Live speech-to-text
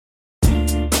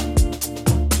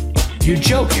You're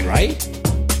joking, right?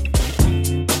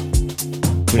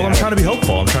 Well, I'm trying to be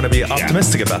hopeful. I'm trying to be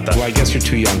optimistic about that. Well, I guess you're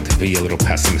too young to be a little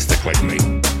pessimistic like me.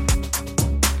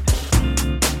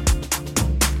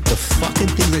 The fucking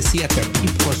things I see out there,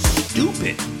 people are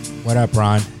stupid. What up,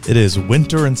 Ron? It is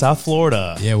winter in South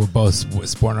Florida. Yeah, we're both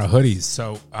sporting our hoodies.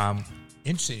 So,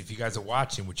 interesting. If you guys are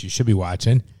watching, which you should be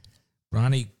watching,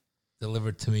 Ronnie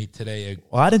delivered to me today.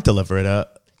 Well, I didn't deliver it.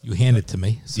 You handed it to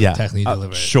me. So technically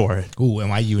delivered it. Sure. Ooh,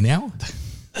 am I you now?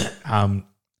 Why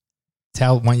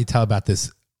don't you tell about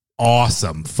this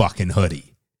awesome fucking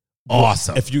hoodie?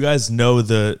 Awesome. If you guys know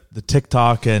the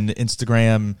TikTok and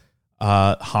Instagram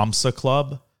Hamsa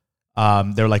Club,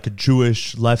 they're like a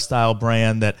Jewish lifestyle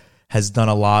brand that has done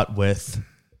a lot with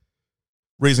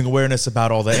raising awareness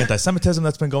about all the anti-Semitism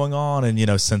that's been going on. And, you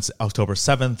know, since October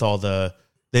 7th,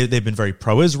 they've been very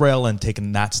pro-Israel and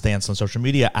taken that stance on social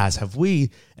media, as have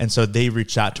we. And so they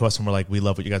reached out to us and were like, we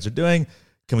love what you guys are doing.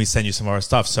 Can we send you some of our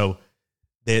stuff? So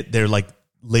their like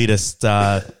latest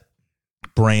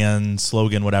brand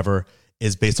slogan, whatever,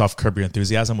 is based off Curb Your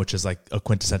Enthusiasm, which is like a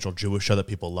quintessential Jewish show that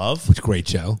people love. Which great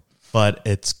show. But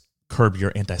it's Curb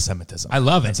Your Anti-Semitism. I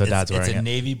love it. And so Dad's wearing it. It's a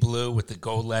navy blue with the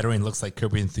gold lettering. Looks like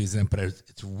Curb Your Enthusiasm, but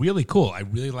it's really cool. I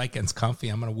really like it. It's comfy.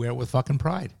 I'm going to wear it with fucking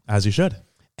pride. As you should.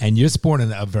 And you're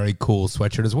sporting a very cool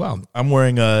sweatshirt as well. I'm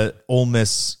wearing a Ole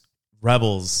Miss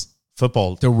Rebels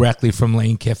football. Directly from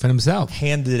Lane Kiffin himself.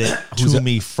 Handed it to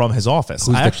me from his office.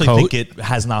 I actually think it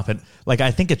has not been, like, I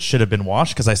think it should have been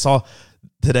washed, because I saw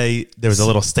today there was a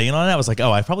little stain on it. I was like,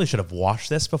 oh, I probably should have washed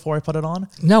this before I put it on.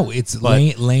 No, it's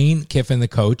Lane Kiffin, the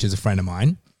coach, is a friend of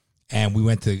mine. And we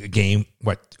went to a game,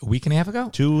 a week and a half ago?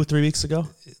 2-3 weeks ago?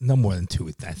 No more than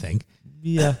 2, I think.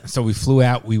 Yeah. So we flew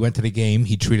out. We went to the game.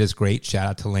 He treated us great. Shout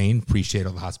out to Lane. Appreciate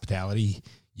all the hospitality.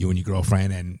 You and your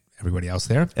girlfriend and everybody else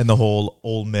there. And the whole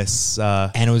Ole Miss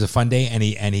and it was a fun day. And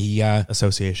he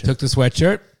association took the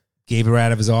sweatshirt, gave it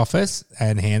out of his office,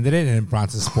 and handed it. And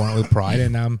Bronson sporting it with pride.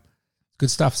 And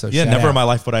good stuff. So yeah, never in my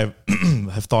life would I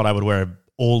have thought I would wear an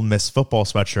Ole Miss football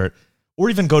sweatshirt or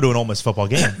even go to an Ole Miss football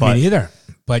game. But me neither.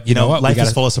 But you know what? Life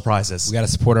is full of surprises. We got to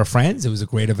support our friends. It was a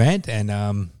great event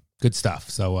and good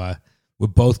stuff. So we're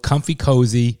both comfy,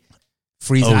 cozy,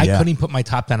 freezing. I couldn't even put my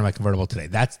top down on my convertible today.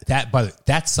 That's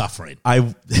suffering. I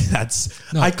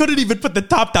couldn't even put the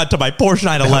top down to my Porsche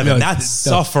 911. That's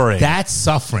suffering. That's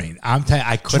suffering. I'm telling you,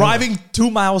 I couldn't. Driving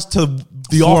 2 miles to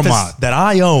the office that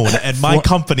I own and my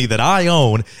company that I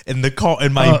own in the car,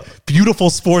 in my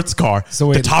beautiful sports car.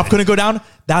 So the top couldn't go down.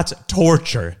 That's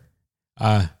torture.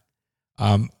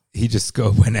 He just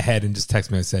went ahead and just texted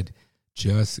me and said,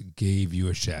 "Just gave you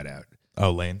a shout out."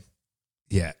 Oh, Lane.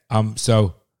 Yeah.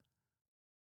 So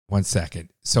 1 second.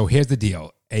 So here's the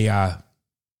deal.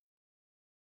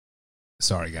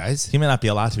 Sorry guys. He may not be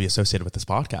allowed to be associated with this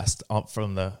podcast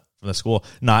from the school.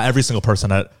 Not every single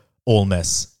person at Ole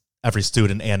Miss, every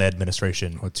student and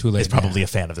administration is probably a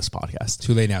fan of this podcast.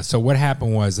 Too late now. So what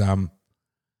happened was,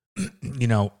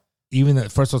 even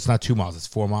first of all, it's not 2 miles, it's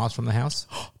 4 miles from the house.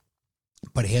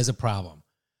 But here's a problem.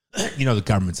 The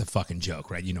government's a fucking joke,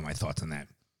 right? You know my thoughts on that.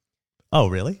 Oh,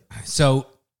 really? So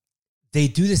they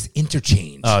do this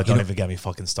interchange. Oh, don't even get me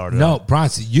fucking started. No,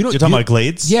 Bronson, you don't. You're talking about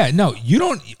Glades? Yeah, no, you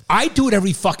don't. I do it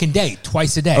every fucking day,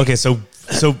 twice a day. Okay, so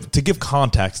to give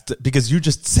context, because you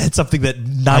just said something that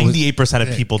 98%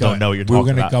 of people don't know what you're talking about.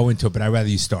 We're going to go into it, but I'd rather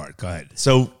you start. Go ahead.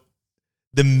 So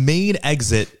the main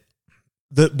exit,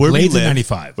 where Glades we live,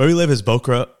 95. Where we live is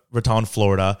Boca Raton,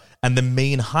 Florida, and the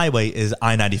main highway is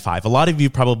I-95. A lot of you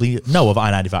probably know of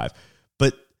I-95,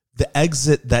 but the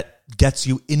exit that gets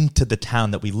you into the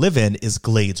town that we live in is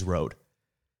Glades Road.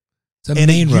 It's a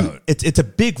main road. It's a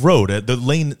big road. The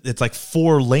lane, it's like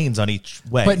 4 lanes on each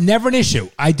way. But never an issue.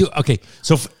 I do. Okay.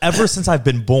 So ever since I've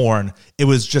been born, it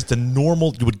was just a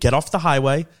normal, you would get off the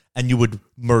highway and you would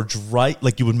merge right,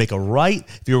 like you would make a right.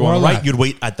 If you were going right, you'd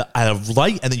wait at a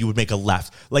right, and then you would make a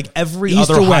left. Like every East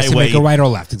other or west, highway. Make a right or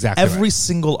left, exactly. Every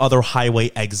single other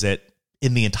highway exit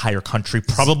in the entire country,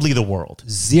 probably the world.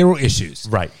 Zero issues.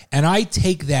 Right. And I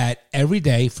take that every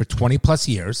day for 20 plus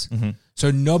years. Mm-hmm.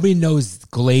 So nobody knows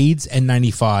Glades and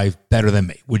 95 better than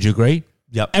me. Would you agree?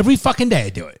 Yep. Every fucking day I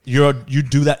do it. You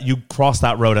do that. You cross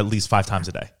that road at least 5 times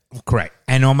a day. Correct.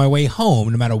 And on my way home,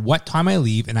 no matter what time I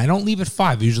leave, and I don't leave at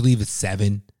 5, I usually leave at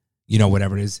 7,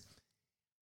 whatever it is.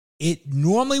 It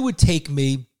normally would take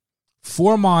me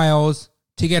 4 miles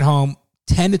to get home,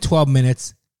 10 to 12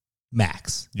 minutes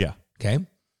max. Yeah. Okay.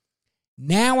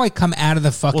 Now I come out of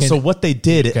the fucking. Well, so what they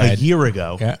did a year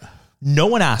ago, no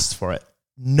one asked for it.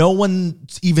 No one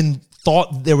even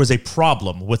thought there was a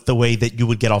problem with the way that you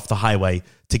would get off the highway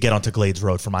to get onto Glades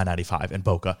Road from I-95 in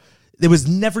Boca. It was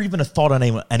never even a thought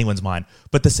on anyone's mind.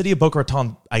 But the city of Boca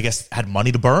Raton, I guess, had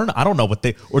money to burn. I don't know what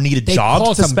or needed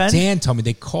jobs to spend. Dan told me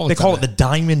they call it the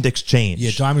Diamond Exchange.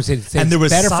 Yeah, Diamond Exchange. And there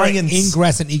was better science for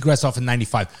ingress and egress off in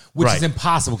 95, which is Right.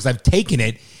 impossible because I've taken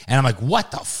it and I'm like, what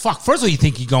the fuck? First of all, you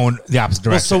think you're going the opposite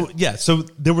direction. So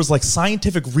there was like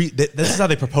scientific. This is how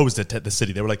they proposed it to the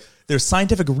city. They were like, there's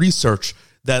scientific research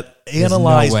that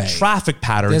analyzed way. traffic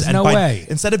patterns. There's and no way.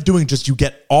 Instead of doing just you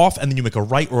get off and then you make a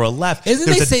right or a left,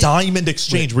 there's a diamond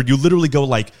exchange where you literally go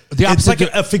like it's like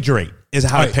a figure eight is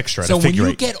how I picture it. So a when figure you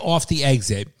eight. get off the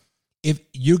exit, if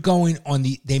you're going on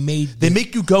they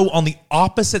make you go on the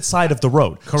opposite side of the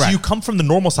road. Correct. So you come from the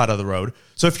normal side of the road.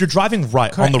 So if you're driving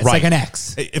right on the It's right, like an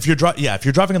X. If you're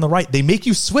driving on the right, they make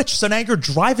you switch. So now you're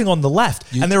driving on the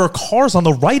left, and there are cars on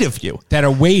the right of you that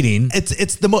are waiting. It's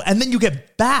and then you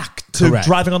get back to Correct.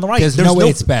 driving on the right. There's no way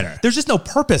it's better. There's just no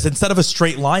purpose. Instead of a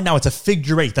straight line, now it's a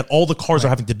figure eight that all the cars are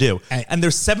having to do. And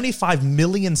there's 75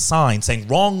 million signs saying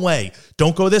wrong way,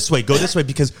 don't go this way,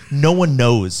 because no one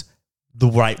knows the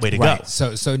right way to go.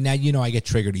 So now I get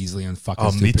triggered easily on fucking.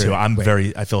 Oh, me too.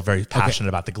 Wait. I feel very passionate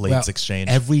about the Glades Exchange.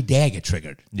 Every day I get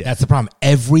triggered. Yeah. That's the problem.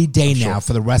 Every day now sure.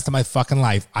 for the rest of my fucking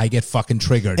life, I get fucking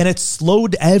triggered. And it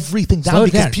slowed everything down Slowed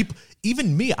because down. people,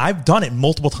 even me, I've done it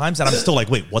multiple times and I'm still like,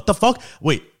 wait, what the fuck?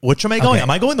 Wait, which am I going? Okay. Am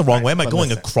I going the wrong way? Am I but going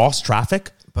listen. across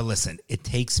traffic? But listen, it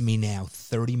takes me now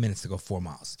 30 minutes to go 4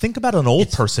 miles. Think about an old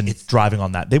person driving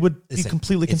on that. They would be Listen,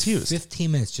 completely it's confused.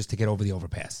 15 minutes just to get over the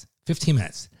overpass. 15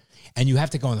 minutes. And you have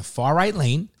to go in the far right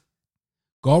lane,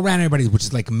 go around everybody, which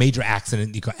is like a major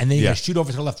accident. And then you got to shoot over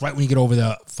to the left right when you get over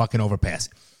the fucking overpass.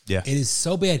 Yeah. It is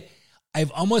so bad.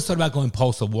 I've almost thought about going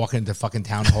postal, walking into fucking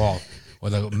town hall or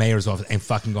the mayor's office and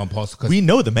fucking going postal. Because We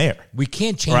know the mayor. we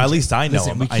can't change it. Or at least I know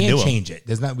Listen, him. we I can't knew him. change it.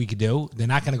 There's nothing we could do. They're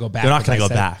not going to go back. They're not going to like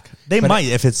go I said. back. They But might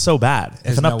if it's so bad. If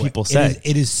there's enough no way. people say.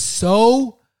 It is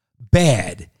so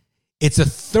bad. It's a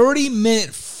 30-minute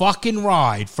fucking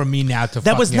ride from me now to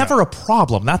That was fucking never a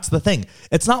problem. That's the thing.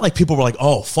 It's not like people were like,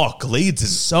 "Oh, fuck, Glades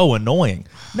is so annoying."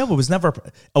 No, it was never.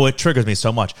 Oh, it triggers me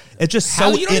so much. It's just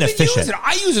How so you don't inefficient. even use it?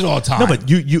 I use it all the time. No, but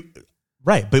you,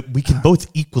 right? But we can both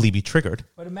equally be triggered.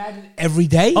 But imagine every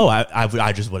day. Oh,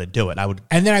 I just wouldn't do it. I would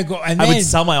And then I go, and I then would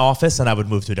sell my office and I would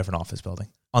move to a different office building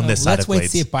on this side let's of wait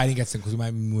Glades, to see if Biden gets in because we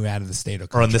might move out of the state or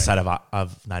or on this country. side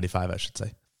of 95, I should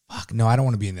say. Fuck no, I don't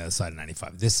want to be on the other side of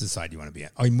 95. This is the side you want to be in.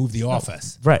 Oh, you move the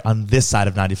office. Right on this side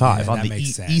of 95, Yeah, on that the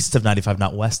makes sense. east of 95,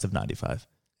 not west of 95.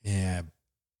 Yeah,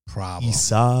 problem. East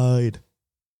side.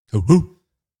 All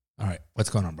right, what's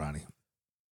going on, Bronny?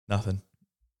 Nothing.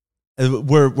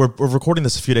 We're recording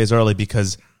this a few days early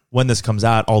because when this comes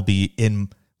out, I'll be in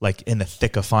the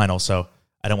thick of finals, so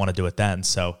I don't want to do it then.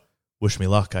 So wish me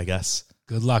luck, I guess.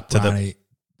 Good luck, To the- Bronny.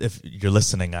 If you're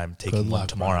listening, I'm taking Good one luck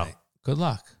tomorrow. Bronny. Good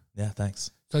luck. Yeah,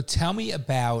 thanks. So tell me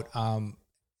about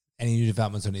any new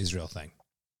developments on the Israel thing.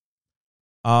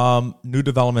 New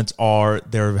developments are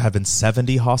there have been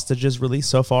 70 hostages released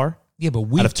so far. Yeah, but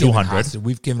we've Out of given 200. hostage-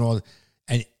 we've given all,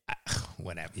 and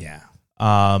whatever. Yeah,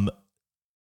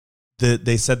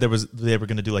 They said they were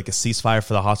going to do like a ceasefire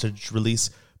for the hostage release,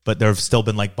 but there have still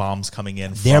been like bombs coming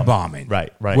in. they're bombing.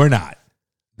 Right. We're not.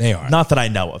 They are. Not that I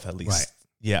know of, at least. Right.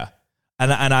 Yeah.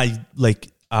 And I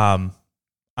like, I'm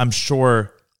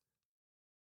sure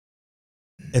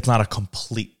it's not a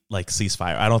complete like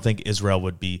ceasefire. I don't think Israel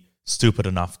would be stupid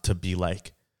enough to be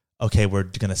like, okay, we're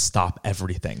going to stop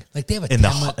everything Like they have a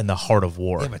in the heart of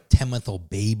war. They have a 10-month-old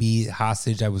baby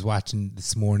hostage. I was watching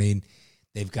this morning.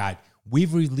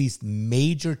 We've released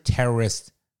major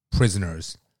terrorist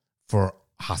prisoners for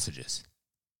hostages.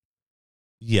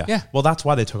 Yeah. Yeah. Well, that's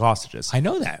why they took hostages. I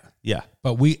know that, Yeah.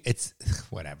 but it's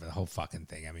whatever, the whole fucking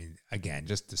thing. I mean, again,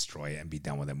 just destroy it and be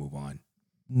done with it, move on.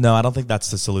 No, I don't think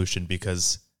that's the solution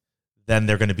because then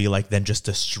they're going to be like, then just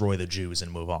destroy the Jews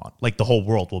and move on. Like the whole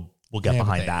world will get Yeah,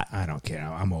 behind but that. I don't care.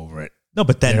 I'm over it. No,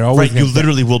 but then They're always right, you gonna-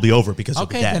 literally will be over because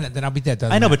Okay, you'll be dead. then I'll be dead.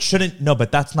 I know, but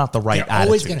but that's not the right they're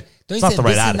always attitude. gonna. Don't It's you not say the right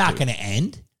this is attitude. not going to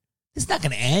end? It's not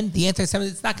going to end. The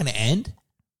anti-Semitism. It's not going to end.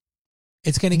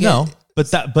 It's going to get No,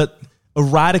 but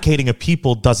eradicating a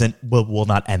people will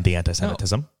not end the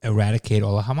anti-Semitism. eradicate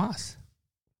all of Hamas.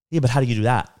 Yeah, but how do you do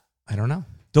that? I don't know.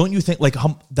 Don't you think like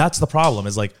that's the problem?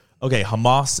 Is like, okay,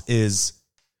 Hamas is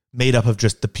made up of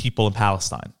just the people in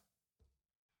Palestine,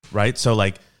 right? So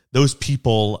like those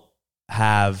people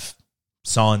have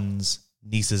sons,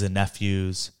 nieces and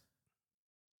nephews,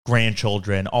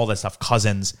 grandchildren, all that stuff,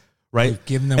 cousins, right? We've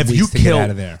given them weeks to get out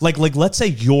of there. Like let's say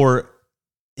you're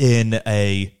in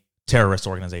a terrorist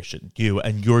organization,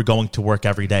 you're going to work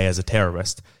every day as a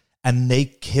terrorist, and they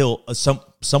kill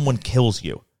someone kills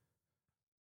you.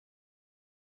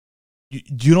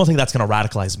 You don't think that's going to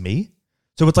radicalize me?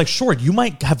 So it's like, sure, you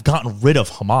might have gotten rid of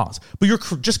Hamas, but you're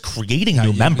just creating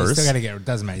new members. You still got to get. It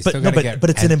doesn't matter.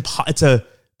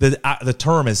 But the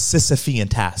term is Sisyphean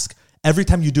task. Every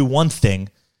time you do one thing,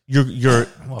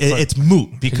 it's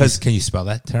moot because. Can you spell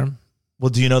that term? Well,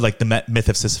 do you know like the myth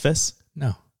of Sisyphus?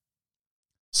 No.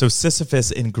 So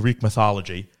Sisyphus in Greek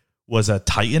mythology was a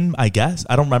titan, I guess.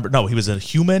 I don't remember. No, he was a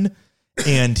human,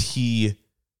 and he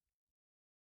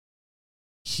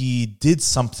did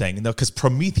something. Because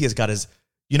Prometheus got his.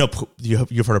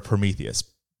 You've heard of Prometheus.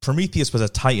 Prometheus was a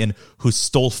titan who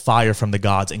stole fire from the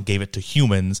gods and gave it to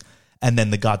humans, and then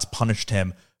the gods punished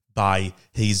him by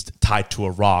he's tied to a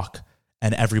rock,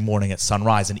 and every morning at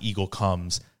sunrise, an eagle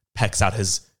comes, pecks out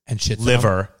his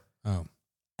liver,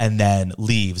 and then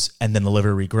leaves, and then the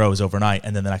liver regrows overnight,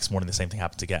 and then the next morning the same thing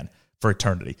happens again for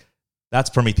eternity. That's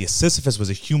Prometheus. Sisyphus was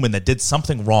a human that did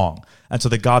something wrong, and so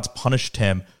the gods punished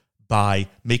him by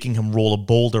making him roll a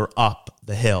boulder up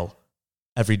the hill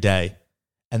every day,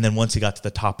 and then once he got to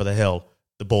the top of the hill,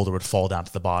 the boulder would fall down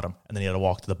to the bottom, and then he had to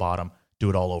walk to the bottom, do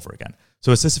it all over again.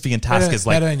 So a Sisyphean task is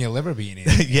like better than your liver being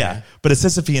eaten. yeah, but a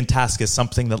Sisyphean task is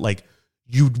something that like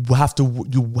you have to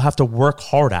work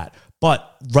hard at.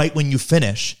 But right when you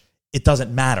finish, it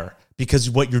doesn't matter because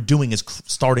what you're doing is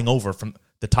starting over from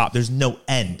the top. There's no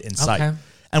end in sight. Okay.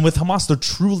 And with Hamas, there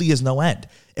truly is no end.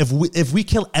 If we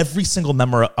kill every single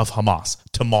member of Hamas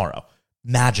tomorrow,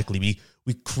 magically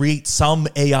we create some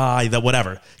AI that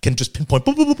whatever can just pinpoint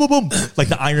boom, boom, boom, boom, boom, like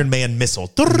the Iron Man missile,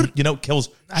 kills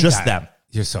just them.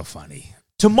 You're so funny.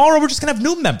 Tomorrow we're just gonna have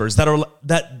new members that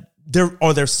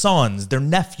are their sons, their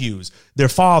nephews, their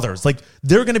fathers. Like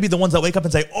they're gonna be the ones that wake up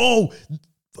and say, "Oh,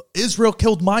 Israel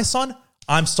killed my son.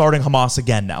 I'm starting Hamas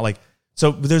again now." Like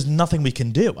so, there's nothing we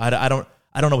can do. I don't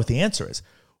know what the answer is.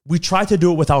 We tried to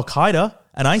do it with Al Qaeda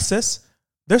and ISIS.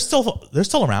 They're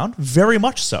still around, very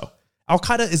much so. Al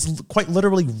Qaeda is quite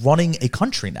literally running a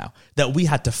country now that we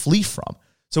had to flee from.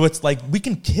 So it's like we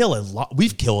can kill a lot.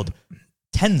 We've killed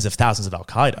tens of thousands of Al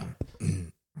Qaeda,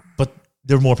 but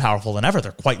they're more powerful than ever.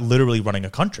 They're quite literally running a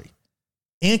country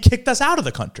and kicked us out of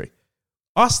the country.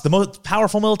 Us, the most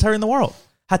powerful military in the world,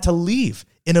 had to leave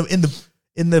in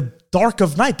the dark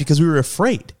of night because we were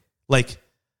afraid. Like,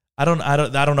 I don't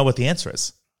know what the answer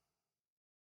is.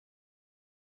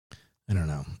 I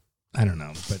don't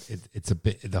know, but it's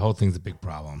the whole thing's a big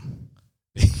problem.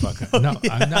 Big fucker. No,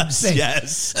 yes, I'm not saying.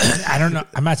 Yes. I don't know.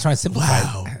 I'm not trying to simplify.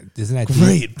 Wow. Isn't that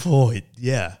great point?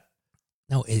 Yeah.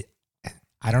 No,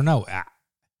 I don't know.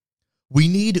 We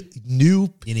need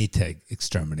new. You need to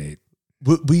exterminate.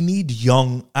 We need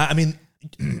young. I mean,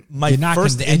 my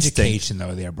first the instinct, education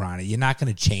though, there, Bronny. You're not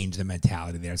going to change the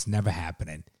mentality there. It's never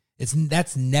happening.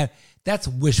 That's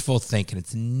wishful thinking.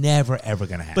 It's never ever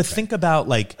going to happen. But think about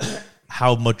like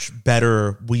how much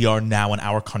better we are now in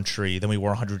our country than we were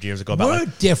 100 years ago. We're a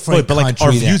different but like our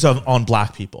country views on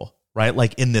black people, right?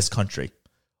 Like in this country,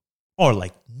 are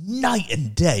like night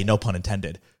and day, no pun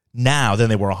intended. Now than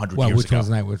they were 100 years ago. Which one's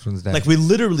night? Which one's day? Like we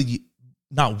literally,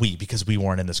 not we because we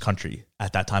weren't in this country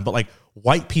at that time, but like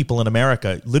white people in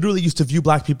America literally used to view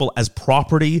black people as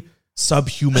property,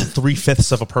 subhuman,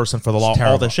 3/5 of a person for the law,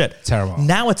 all this shit. Terrible.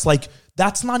 Now it's like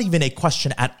that's not even a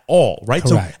question at all, right?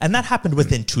 Correct. So, and that happened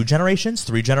within 2 generations,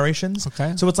 3 generations.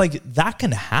 Okay. So it's like that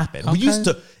can happen. Okay.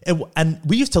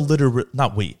 We used to literally,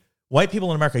 not we, white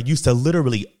people in America used to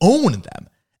literally own them.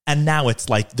 And now it's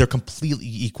like they're completely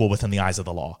equal within the eyes of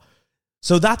the law.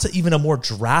 So that's even a more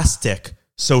drastic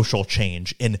social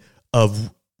change in a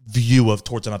view of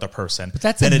towards another person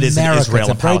than it is in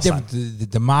Israel and Palestine. The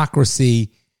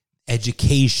democracy,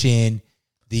 education,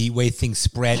 the way things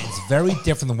spread, it's very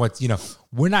different than what,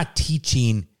 we're not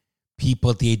teaching people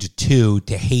at the age of 2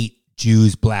 to hate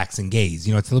Jews, blacks, and gays.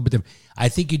 It's a little bit different. I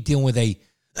think you're dealing with a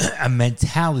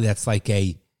mentality that's like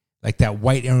that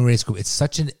white Aryan race group. It's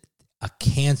such a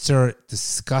cancer,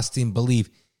 disgusting belief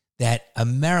that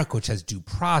America, which has due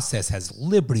process, has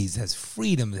liberties, has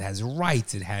freedom, it has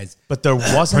rights, it has But there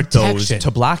wasn't protection. those to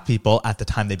black people at the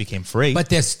time they became free. But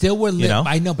there still were,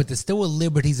 I know, but there still were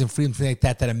liberties and freedoms like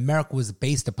that America was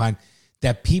based upon,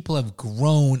 that people have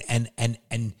grown and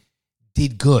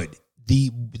did good.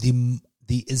 The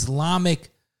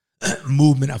Islamic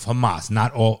movement of Hamas,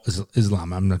 not all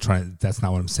Islam. I'm not trying. That's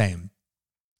not what I'm saying.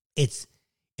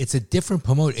 It's a different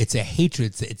promote. It's a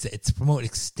hatred. It's promote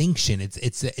extinction.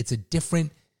 It's a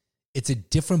different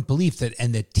belief that,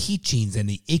 and the teachings and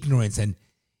the ignorance, and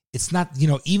it's not,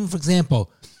 even for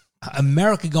example,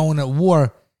 America going to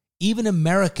war, even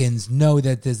Americans know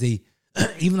that there's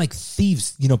even like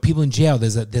thieves, people in jail,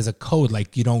 there's a code,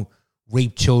 like you don't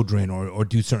rape children or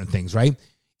do certain things, right?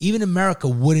 Even America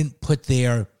wouldn't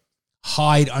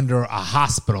hide under a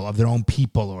hospital of their own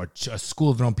people or a school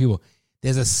of their own people.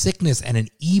 there's a sickness and an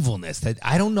evilness that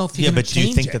I don't know if you're going to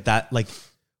change. Do you think that like,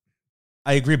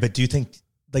 I agree, but do you think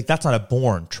like that's not a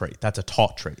born trait? That's a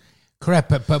taught trait. Correct,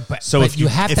 but So if you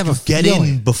have to have a get feeling.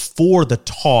 in before the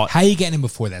taught, How are you getting in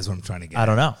before that is what I'm trying to get I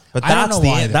don't know, but I don't that's know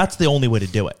either. that's the only way to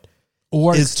do it.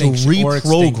 Or is to extinction, or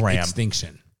reprogram.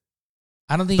 extinction.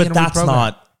 I don't think But you're going to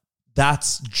reprogram.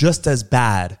 that's just as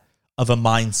bad of a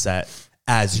mindset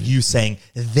as you saying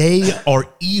they are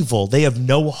evil. They have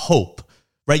no hope,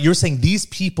 right? You're saying these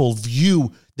people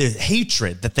view the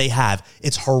hatred that they have.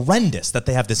 It's horrendous that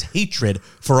they have this hatred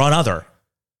for another.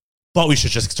 But we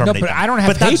should just exterminate No, but them. I don't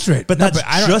have hatred. But No, that's but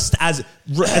I don't- just as...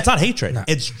 It's not hatred. No.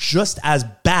 It's just as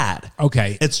bad.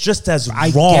 Okay. It's just as I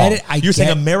wrong. get it. You're saying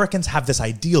get- Americans have this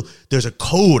ideal. There's a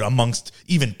code amongst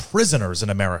even prisoners in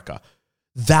America.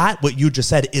 That, what you just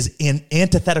said, is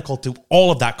antithetical to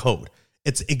all of that code.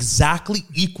 It's exactly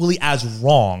equally as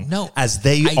wrong as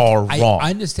they are wrong.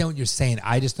 I understand what you're saying.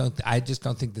 I just don't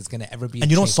think there's going to ever be.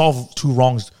 And you don't solve two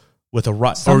wrongs with a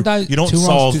right. Or Sometimes you don't two wrongs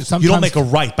solve. do- You sometimes- don't make a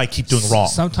right by keep doing wrong.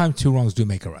 Sometimes two wrongs do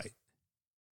make a right.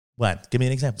 When? Give me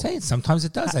an example. Saying sometimes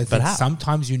it does. I But think how?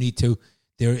 sometimes you need to.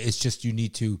 There, it's just you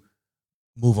need to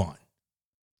move on.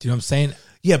 Do you know what I'm saying?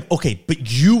 Yeah. Okay.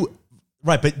 But you.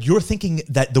 Right. But you're thinking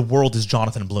that the world is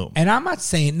Jonathan Bloom. And I'm not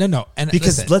saying no. And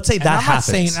Because listen, let's say and that I'm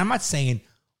happens. I'm not saying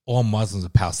all Muslims are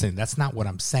Palestinian. That's not what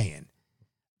I'm saying.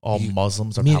 All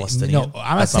Muslims are Meaning- Palestinian. No, I'm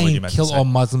not That's what saying you meant to kill say. all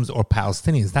Muslims or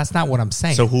Palestinians. That's not what I'm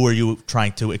saying. So who are you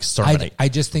trying to exterminate? I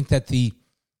just think that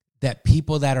that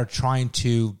people that are trying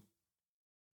to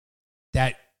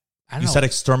I don't You know. said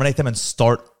exterminate them and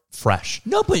start fresh.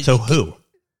 No, but So who?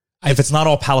 If it's not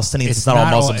all Palestinians, it's, It's not all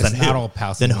not all- Muslims, it's then not who? all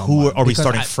Palestinians, Then all who Muslims. are we Because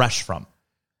starting I- fresh from?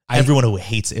 Everyone who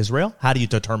hates Israel? How do you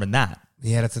determine that?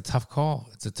 Yeah, that's a tough call.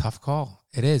 It's a tough call.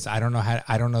 It is. I don't know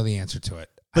I don't know the answer to it.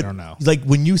 I don't know. Like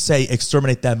when you say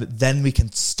exterminate them, then we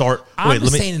can start. I'm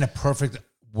just saying in a perfect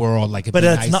world, like it'd But be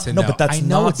that's nice not. to No, know. but that's I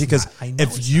know not it's because not. I know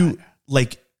if it's you not.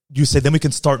 like you say, then we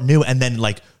can start new, and then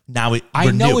like now it. I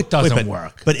we're know new. it doesn't but,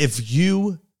 work. But if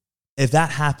that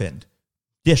happened,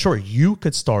 yeah, sure, you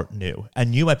could start new,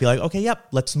 and you might be like, okay, yep,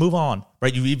 let's move on,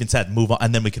 right? You even said move on,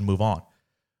 and then we can move on.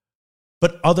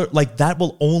 But that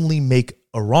will only make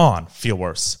Iran feel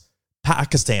worse,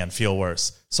 Pakistan feel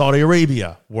worse, Saudi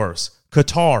Arabia worse,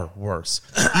 Qatar worse.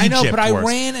 I know, Egypt but worse.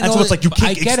 Iran and so all it's like you but I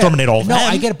can't get it. exterminate all of No,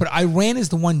 them. I get it, but Iran is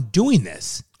the one doing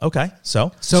this. Okay,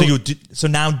 so So-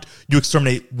 now you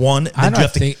exterminate one, I then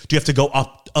don't do you have to go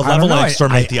up a I don't level know. and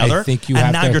exterminate the other? I think you and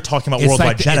have now to- you're talking about it's worldwide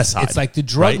like genocide. It's like the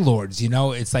drug right? lords, you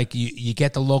know. It's like you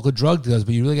get the local drug dealers,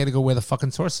 but you really got to go where the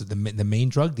fucking source is, the main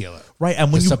drug dealer, Right,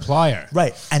 and when the you supplier.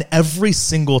 right, and every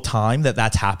single time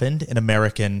that's happened in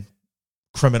American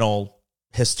criminal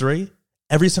history,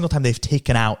 every single time they've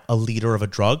taken out a leader of a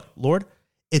drug lord,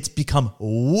 it's become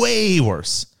way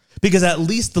worse because at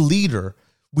least the leader,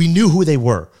 we knew who they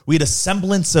were. We had a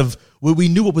semblance of we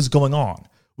knew what was going on.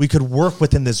 We could work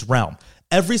within this realm.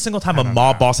 Every single time a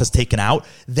mob boss has taken out,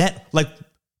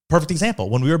 perfect example,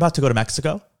 when we were about to go to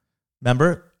Mexico,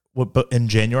 remember in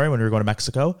January when we were going to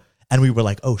Mexico, and we were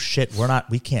like, oh shit,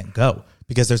 we can't go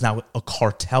because there's now a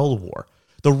cartel war.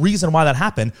 The reason why that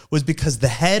happened was because the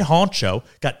head honcho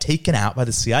got taken out by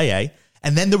the CIA,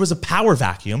 and then there was a power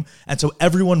vacuum, and so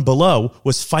everyone below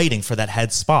was fighting for that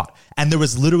head spot. And there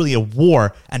was literally a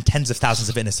war, and tens of thousands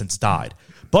of innocents died.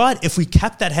 But if we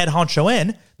kept that head honcho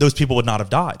in, those people would not have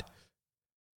died.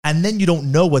 And then you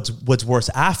don't know what's worse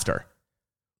after.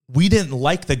 We didn't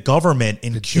like the government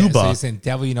in Cuba. So you're saying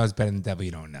devil you know is better than devil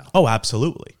you don't know. Oh,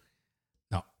 absolutely.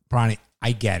 No, Bronny,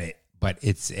 I get it, but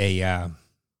it's the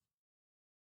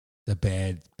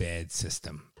bad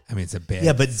system. I mean, it's a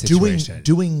bad But situation.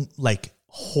 doing like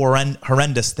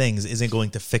horrendous things isn't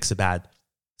going to fix a bad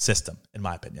system, in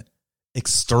my opinion.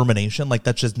 Extermination,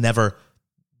 that's just never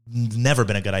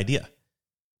been a good idea.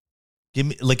 Give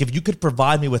me if you could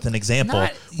provide me with an example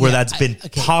where that's been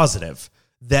positive,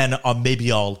 then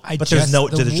maybe I'll. But there's just no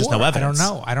evidence.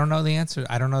 I don't know the answer.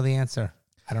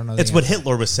 It's what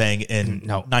Hitler was saying in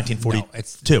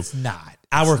 1942. It's not.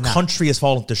 Our country has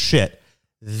fallen to shit.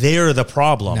 They're the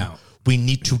problem. No. We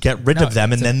need to get rid of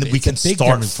them, and then we can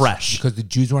start fresh. Because the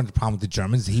Jews weren't the problem with the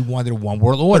Germans. He wanted a one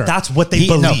world order. But that's what they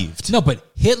believed. No, but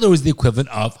Hitler was the equivalent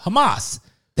of Hamas.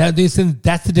 That's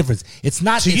the difference. It's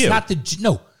not. To it's you. not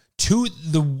to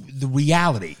the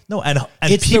reality. No, and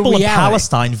It's the people in reality.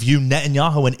 Palestine view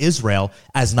Netanyahu and Israel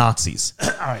as Nazis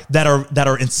that are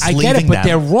I enslaving get it, but them.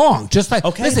 they're wrong. Just like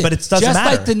Okay, listen, but it doesn't just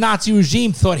matter. like the Nazi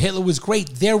regime thought Hitler was great.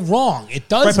 They're wrong. It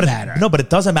does matter. No, but it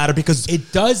doesn't matter because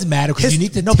It does matter because you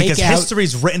need to because take out. history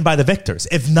is written by the victors.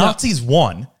 If Nazis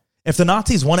won, If the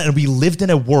Nazis won it and we lived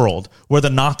in a world where the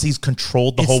Nazis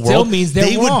controlled the It whole still world, means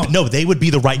they're wrong. they would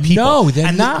be the right people. No, they're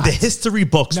and not. The history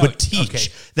books No, would teach okay.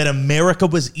 that America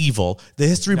was evil. The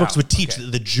history books would teach okay.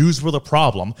 that the Jews were the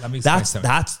problem. Let me explain something.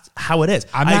 That's how it is.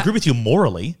 I'm I not- agree with you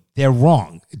morally. They're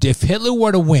wrong. If Hitler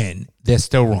were to win, they're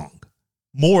still wrong.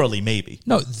 Morally, maybe.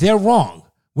 No, they're wrong.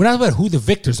 We're not about who the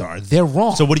victors are. They're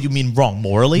wrong. So what do you mean wrong?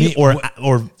 Morally or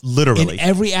literally? In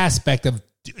every aspect of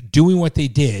doing what they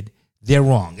did, they're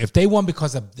wrong. If they won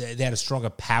because of they had a stronger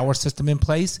power system in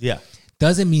place, Yeah.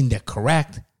 doesn't mean they're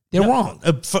correct. They're wrong.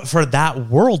 For that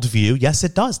worldview, yes,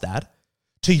 it does that.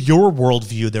 To your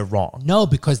worldview, they're wrong. No,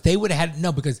 because they would have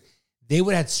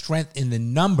had strength in the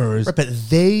numbers. Right, but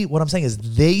what I'm saying is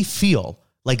they feel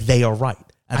like they are right.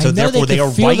 And I so know therefore they they are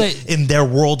can feel right that- in their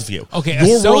worldview. Okay,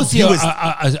 Your a socio,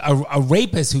 worldview is a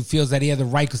rapist who feels that he has the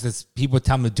right because people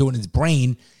tell him to do it in his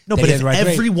brain. no, that but he has if the right to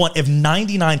rape. everyone, if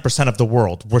 99% of the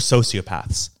world were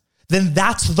sociopaths, then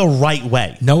that's the right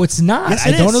way. No, it's not. Yes, I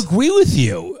it don't is. agree with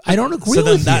you. I don't agree So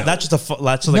then with you. that's just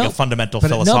that's like No, a fundamental but-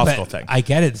 philosophical but thing. I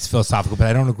get it. It's philosophical, but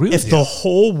I don't agree If with the you.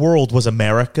 whole world was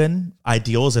American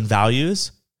ideals and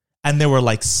values, and there were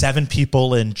like 7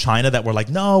 people in China that were like,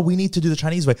 no, we need to do the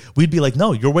Chinese way, we'd be like,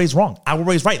 no, your way's wrong. Our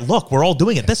way's right. Look, we're all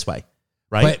doing it this way.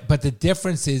 Right? But the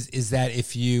difference is that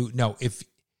if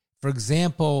for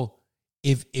example,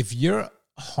 if you're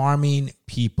harming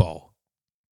people,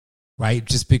 right,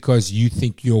 just because you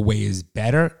think your way is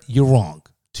better, you're wrong.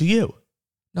 To you.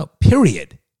 No,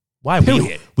 period. Why?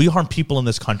 Period. We harm people in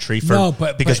this country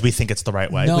because we think it's the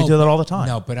right way. No, we do that all the time.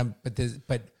 No,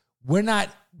 but we're not.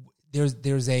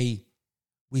 There's a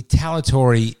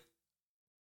retaliatory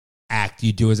act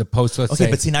you do as opposed to let's Okay, say.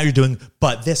 but see, now you're doing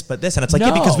but this, and it's like, yeah,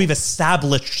 No. because we've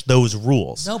established those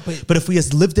rules. No, but if we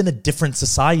had lived in a different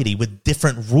society with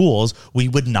different rules, we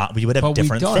would have But we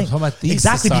different don't. I'm things. talking about these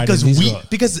exactly societies,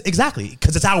 because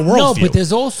it's our worldview. No, but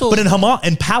there's also but in Hamas,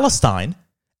 in Palestine,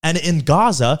 and in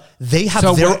Gaza, they have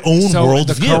their what- own so worldview.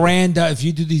 The Quran, if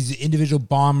you do these individual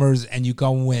bombers and you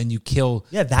go in, you kill.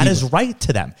 Yeah, that is right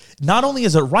to them. Not only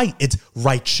is it right, it's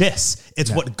righteous.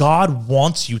 It's what God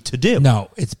wants you to do.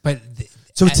 No,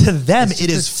 So to them, it's it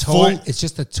just is a taught, full. It's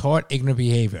just a taught ignorant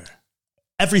behavior.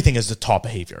 Everything is a taught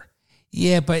behavior.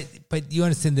 Yeah, but you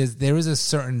understand there is a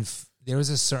certain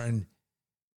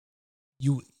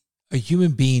a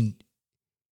human being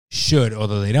should,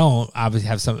 although they don't, obviously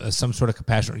have some sort of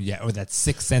compassion, or that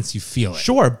sixth sense you feel it.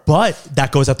 Sure, but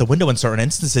that goes out the window in certain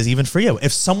instances, even for you.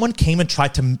 If someone came and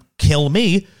tried to kill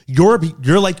me, you're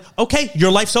like, okay,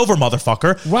 your life's over,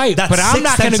 motherfucker. Right, That but I'm sixth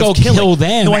not going to sense go of killing. kill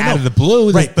them No, I out know. of the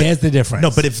blue. Right, There's the difference.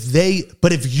 No, but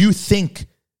if you think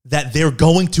that they're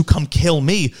going to come kill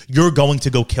me, you're going to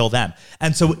go kill them.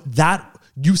 And so that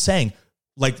you saying,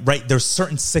 like, right, there's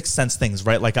certain sixth sense things,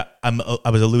 right? Like I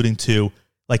was alluding to,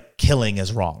 like killing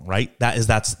is wrong, right? That's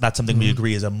something we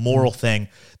agree is a moral thing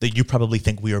that you probably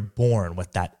think we are born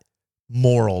with that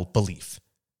moral belief,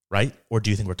 right? Or do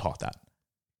you think we're taught that?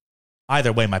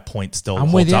 Either way, my point still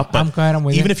holds up. But I'm glad I'm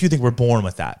with even you. if you think we're born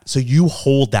with that, so you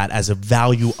hold that as a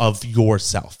value of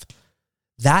yourself.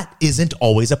 That isn't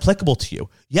always applicable to you.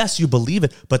 Yes, you believe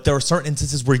it, but there are certain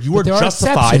instances where you are there are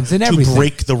justified exceptions in to everything.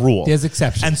 break the rule. There's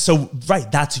exceptions. And so, right,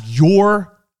 that's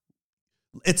your.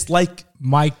 It's like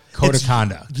My code of it's-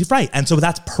 conduct. You're right. And so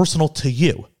that's personal to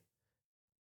you.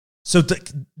 So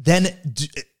then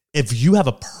if you have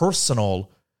a personal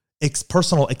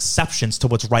exceptions to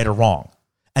what's right or wrong,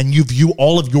 and you view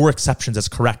all of your exceptions as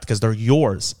correct because they're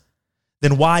yours,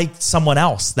 then why someone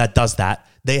else that does that,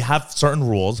 they have certain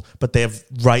rules, but they have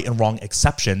right and wrong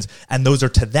exceptions, and those are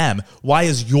to them. Why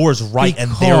is yours right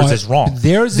and theirs is wrong?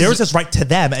 Theirs is right to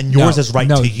them, and yours is right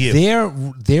to you.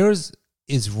 Theirs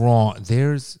is wrong.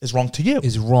 Theirs Is wrong to you.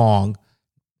 is wrong.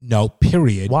 No,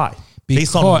 period. Why?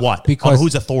 Based on what? Because on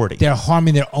whose authority? they're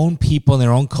harming their own people and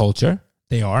their own culture.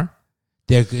 They are.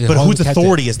 But whose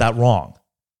authority is that wrong?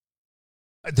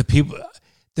 The people.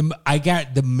 I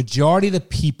got the majority of the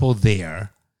people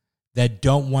there that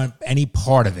don't want any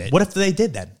part of it. What if they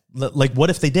did then? Like, what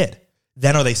if they did?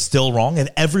 Then are they still wrong? And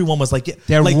everyone was like,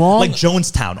 They're like, wrong. Like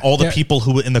Jonestown, all the people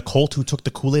who were in the cult who took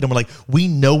the Kool-Aid and were like, we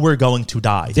know we're going to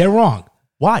die. They're wrong.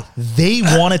 Why? They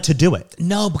wanted to do it.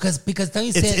 No, because don't you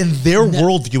It's say in their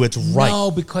worldview, it's right. No,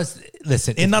 because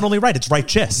listen, And not only right, it's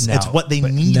righteous. It's what they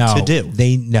need to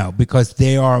do. Because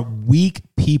they are weak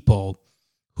people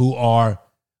who are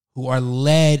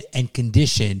led and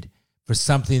conditioned for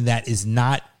something that is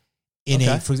not in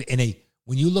Okay.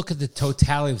 when you look at the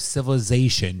totality of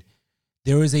civilization,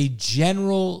 there is a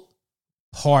general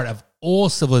part of all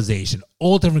civilization,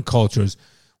 all different cultures,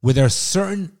 where there are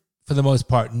certain, for the most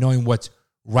part, knowing what's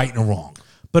right and wrong.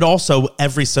 But also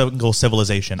every single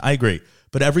civilization, I agree.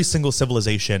 but every single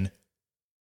civilization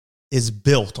is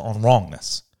built on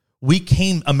wrongness. British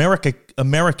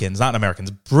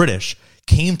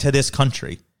came to this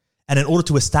country, and in order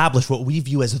to establish what we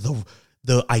view as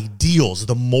the ideals,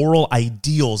 the moral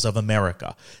ideals of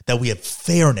America, that we have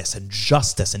fairness and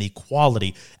justice and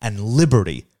equality and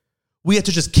liberty, we had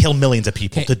to just kill millions of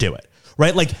people to do it.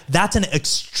 Right? Like, that's an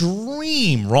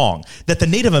extreme wrong that the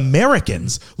Native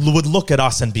Americans would look at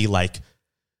us and be like,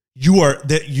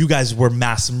 you guys were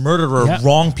mass murderer,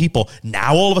 wrong people.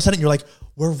 Now all of a sudden you're like,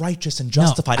 we're righteous and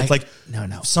justified. It's like,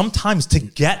 no. Sometimes to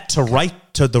get to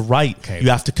the right, you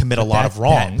have to commit a lot of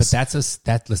wrongs. That's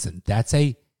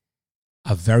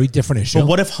a very different issue. But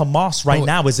what if Hamas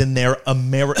now is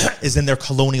in their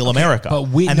colonial America,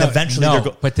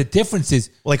 eventually but the difference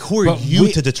is, like, who are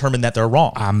you to determine that they're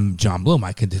wrong? I'm John Bloom.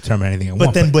 I can determine anything I want.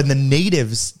 But then when the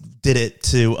natives did it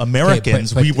to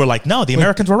Americans, we were like, no, the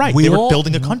Americans were right. They were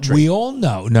building a country. We all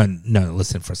know. No.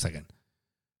 Listen for a second.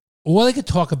 All I could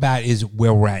talk about is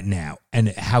where we're at now and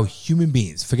how human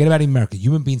beings, forget about America,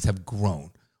 human beings have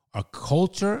grown. Our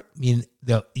culture, I mean,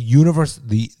 the universe,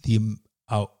 the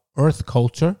Earth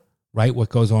culture, right? What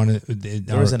goes on?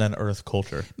 There isn't an Earth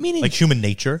culture, meaning like human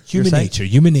nature. Human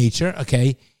nature.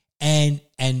 Okay, and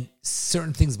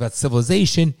certain things about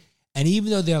civilization. And even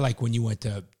though they're like, when you went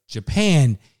to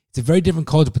Japan, it's a very different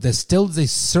culture, but there still is a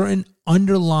certain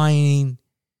underlying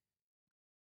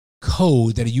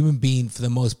code that a human being, for the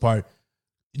most part,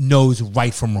 knows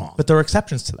right from wrong. But there are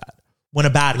exceptions to that. When a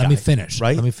bad guy, let me finish.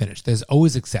 Right? Let me finish. There's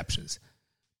always exceptions,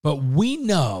 but we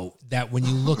know that when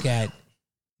you look at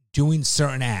doing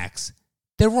certain acts,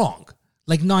 they're wrong.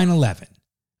 Like 9/11.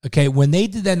 Okay, when they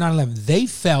did that 9/11, they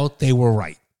felt they were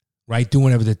right? Doing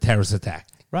whatever the terrorist attack.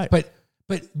 Right. But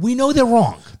we know they're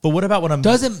wrong. But what about when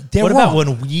about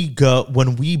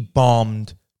when we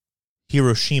bombed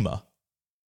Hiroshima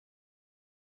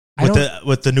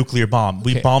with the nuclear bomb?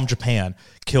 We bombed Japan,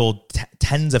 killed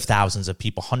tens of thousands of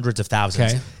people, hundreds of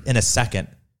thousands in a second.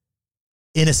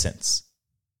 Innocents.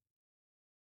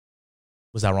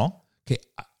 Was that wrong? Okay.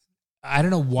 I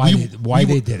don't know why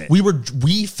they did it.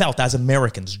 We felt as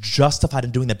Americans justified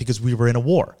in doing that because we were in a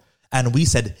war. And we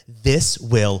said, this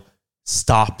will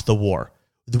stop the war.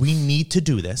 We need to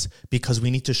do this because we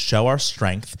need to show our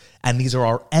strength. And these are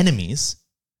our enemies.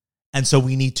 And so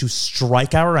we need to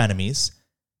strike our enemies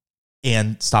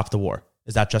and stop the war.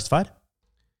 Is that justified?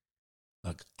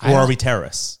 Look, or are we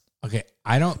terrorists? Okay,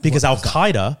 I don't. Because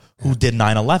Al-Qaeda, who did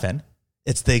 9/11,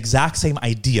 it's the exact same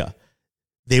idea.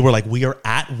 They were like, we are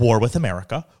at war with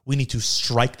America. We need to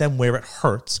strike them where it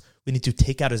hurts. We need to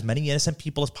take out as many innocent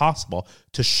people as possible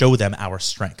to show them our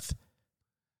strength.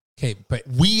 Okay, but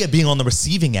we, being on the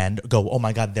receiving end, go, oh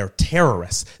my God, they're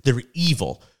terrorists. They're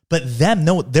evil. But them,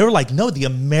 no, they're like, no, the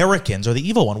Americans are the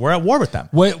evil one. We're at war with them.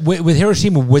 With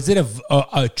Hiroshima, was it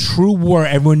a true war?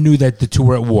 Everyone knew that the two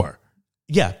were at war.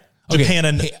 Yeah. Japan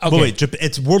and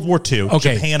it's World War II.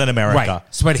 Okay. Japan and America. Right.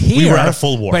 So, but here we were at a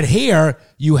full war. But here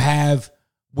you have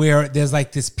where there's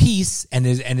like this peace and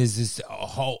there's this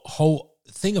whole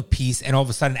thing of peace, and all of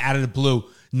a sudden, out of the blue,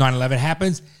 9/11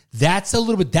 happens. That's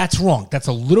wrong. That's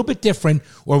a little bit different.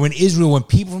 Or when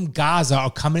people from Gaza are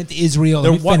coming into Israel,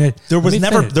 there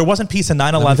wasn't peace in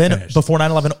 9/11, before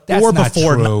 9/11, or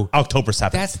before October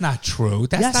 7th. That's not true.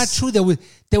 That's not true.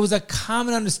 There was a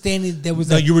common understanding.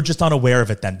 You were just unaware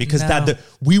of it then, because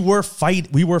we were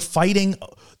fighting.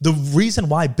 The reason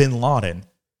why Bin Laden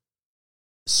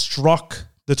struck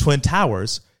the Twin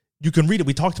Towers, you can read it.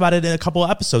 We talked about it in a couple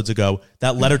of episodes ago.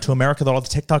 That letter to America that all the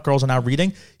TikTok girls are now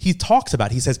reading. He talks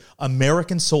about, he says,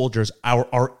 American soldiers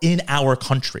are in our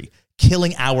country,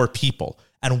 killing our people.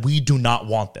 And we do not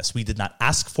want this. We did not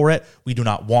ask for it. We do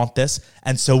not want this.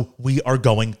 And so we are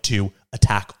going to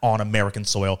attack on American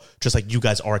soil, just like you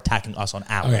guys are attacking us on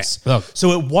ours. Okay,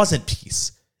 so it wasn't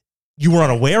peace. You were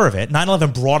unaware of it.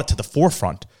 9/11 brought it to the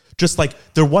forefront. Just like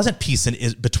there wasn't peace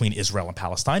between Israel and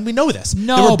Palestine. We know this.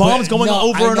 There were bombs going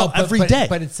over every day.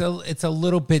 But it's a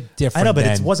little bit different. I know, but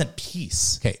it wasn't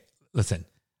peace. Okay, listen.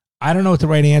 I don't know what the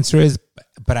right answer is,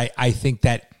 but I think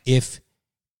that if,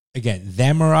 again,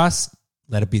 them or us,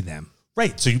 let it be them.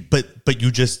 Right.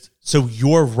 So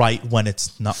you're right when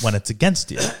it's against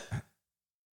you.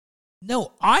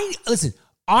 No, I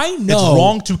know it's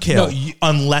wrong to kill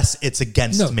unless it's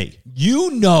against me.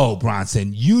 You know,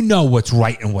 Bronson, you know what's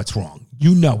right and what's wrong.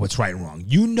 You know what's right and wrong.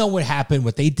 You know what happened,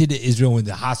 what they did to Israel with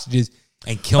the hostages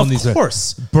and killing these. Of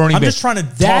course. Burning. I'm just trying to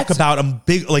talk about a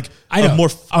big, I know. More.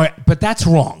 All right, but that's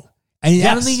wrong. And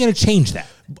I don't think you're going to change that.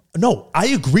 No, I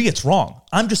agree it's wrong.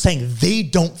 I'm just saying they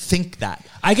don't think that.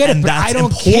 I get it, but I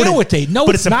don't care what they... No,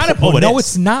 it's not important. No,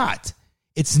 it's not.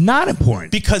 It's not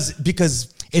important.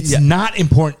 Because It's not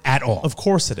important at all. Of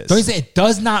course it is. Don't you say it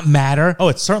does not matter? Oh,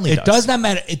 it certainly does. It does not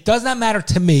matter. It does not matter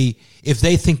to me if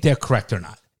they think they're correct or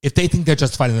not. If they think they're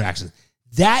justified in their actions.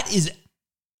 That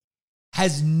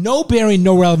has no bearing,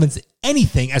 no relevance,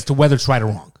 anything as to whether it's right or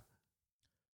wrong.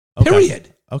 Okay.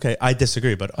 Period. Okay, I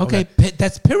disagree, but Okay,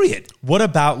 that's period. What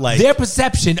about like Their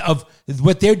perception of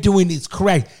what they're doing is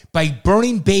correct by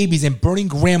burning babies and burning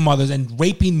grandmothers and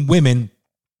raping women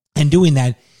and doing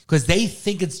that because they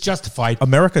think it's justified.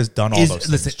 America's done all those things.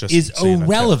 Listen, Just is so you know,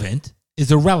 irrelevant.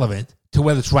 Is irrelevant to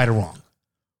whether it's right or wrong.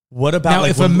 What about Now,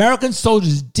 like if American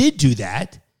soldiers did do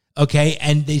that, okay,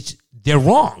 and they're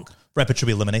wrong. right, but should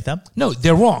we eliminate them? No,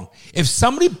 they're wrong. If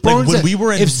somebody burns, when we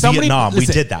were in Vietnam, we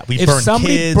did that. We if burned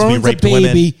somebody kids, we burns raped a baby,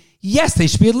 women. yes, they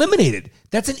should be eliminated.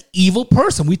 That's an evil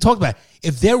person. We talked about it.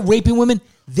 If they're raping women,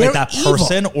 they're Like that evil.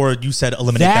 person, or you said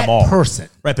eliminate That them all? person.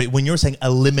 Right, but when you're saying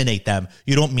eliminate them,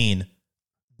 you don't mean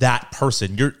that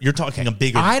person. You're talking a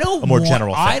more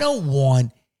general thing. I don't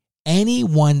want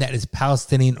anyone that is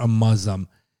Palestinian or Muslim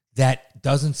that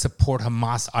doesn't support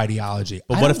Hamas ideology.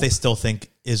 But what if they still think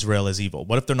Israel is evil?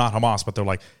 What if they're not Hamas, but they're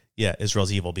like, yeah,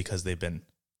 Israel's evil because they've been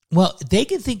Well, they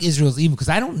can think Israel's evil because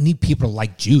I don't need people to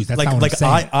like Jews. That's not what I'm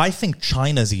saying. I think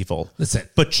China's evil. Listen.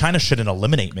 But China shouldn't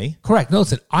eliminate me. Correct. No,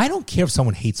 listen, I don't care if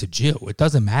someone hates a Jew. It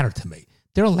doesn't matter to me.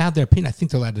 They're allowed their opinion. I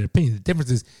think they're allowed their opinion. The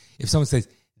difference is if someone says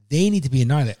they need to be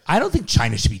annihilated. I don't think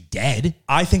China should be dead.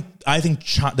 I think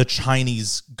the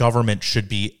Chinese government should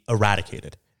be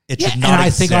eradicated. It Yeah, should and not I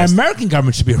exist. think our American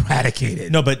government should be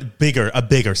eradicated. No, but a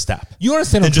bigger step. You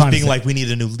understand what Than I'm just trying to being say. like we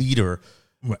need a new leader.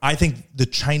 Right. I think the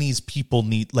Chinese people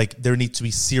there needs to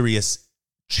be serious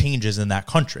changes in that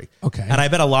country. Okay. And I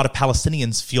bet a lot of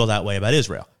Palestinians feel that way about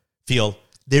Israel. Feel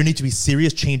there need to be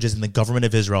serious changes in the government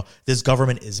of Israel. This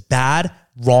government is bad,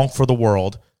 wrong for the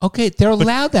world. Okay, they're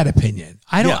allowed that opinion.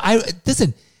 I don't. Yeah.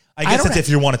 Listen. I guess don't- it's if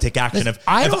you want to take action. Listen, If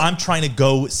I don't- I'm trying to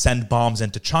go send bombs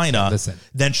into China, Listen.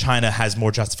 then China has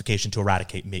more justification to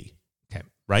eradicate me. Okay.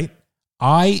 Right?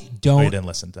 I Oh, don't. you didn't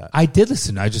listen to that. I did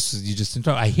listen. You just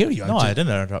interrupted. I hear you. No, I didn't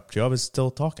interrupt you. I was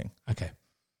still talking. Okay.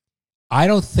 I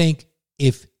don't think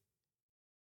if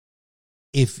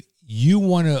you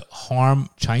want to harm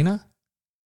China,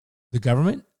 the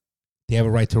government, they have a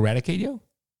right to eradicate you.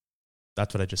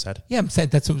 That's what I just said. Yeah, I'm saying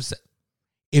that's what I'm saying.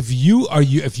 If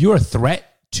you're a threat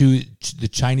to the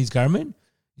Chinese government,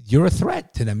 you're a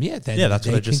threat to them. Yeah, then Yeah, that's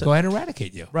they what I just can said. go ahead and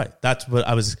eradicate you. Right. That's what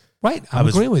I was. Right. I I'm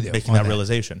was agreeing with you. making on that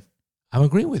realization. I'm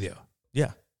agreeing with you.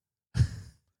 Yeah.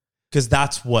 Because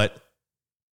that's what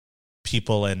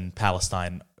people in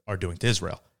Palestine are doing to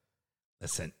Israel.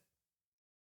 Listen,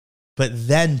 But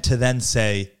then to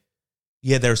say,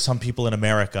 yeah, there's some people in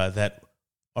America that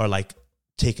are like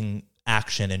taking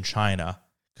action in China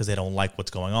because they don't like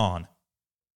what's going on.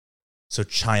 So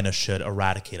China should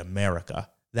eradicate America.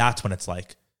 That's when it's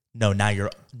like, no, now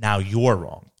you're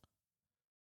wrong.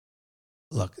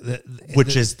 look,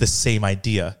 Which is the same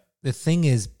idea. the thing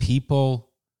is,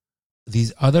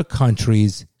 these other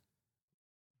countries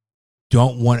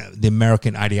don't want the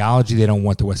American ideology. They don't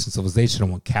want the Western civilization. They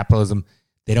don't want capitalism.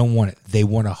 They don't want it. They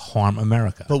want to harm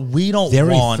America. But we don't They're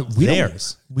want we don't-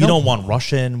 theirs. We no. don't want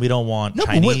Russian. We don't want No,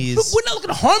 Chinese. but we're not looking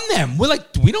to harm them. We're like,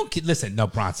 we don't. Listen, no,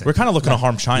 Bronson. We're kind of looking to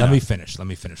harm China. Let me finish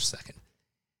a second.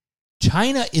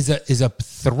 China is a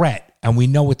threat, and we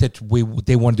know what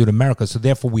they want to do to America. So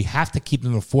therefore, we have to keep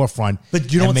them in the forefront.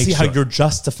 But you and don't make see how sure. you're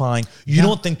justifying. You No.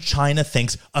 don't think China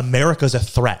thinks America's a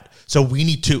threat. So we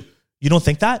need to. You don't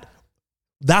think that?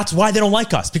 That's why they don't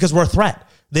like us, because we're a threat.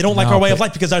 They don't like No, our way of but-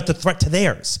 life because that's a threat to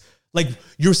theirs. Like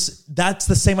that's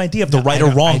the same idea of the I right or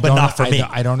don't- wrong, I but don't- not for me.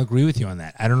 I don't agree with you on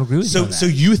that. I don't agree with you on that. So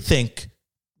you think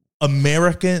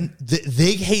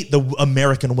they hate the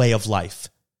American way of life.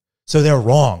 So they're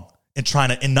wrong in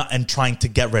trying to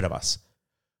get rid of us.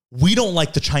 We don't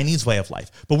like the Chinese way of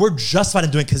life, but we're justified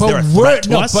in doing it because they're a threat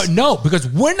to us. Because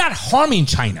we're not harming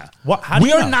China. What- how do we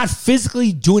you are know? not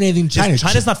physically doing anything to China.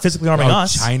 China's not physically harming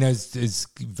us. China is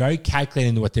very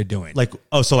calculated in what they're doing. Like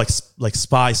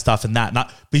spy stuff and that.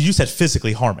 But you said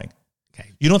physically harming. Okay.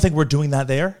 You don't think we're doing that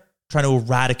there? Trying to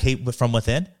eradicate from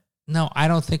within? No, I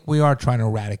don't think we are trying to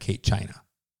eradicate China.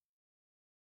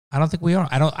 I don't think we are.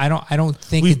 I don't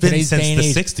think We've in been today's since day and the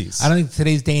age, 60s. I don't think in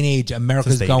today's day and age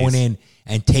America's Since the going 80s. in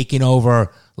and taking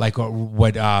over like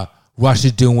what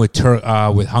Russia's doing with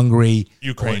Hungary,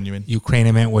 Ukraine, or you mean? Ukraine,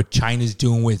 I meant what China's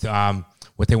doing with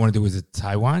what they want to do with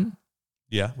Taiwan,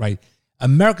 Yeah. right?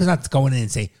 America's not going in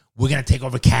and saying we're going to take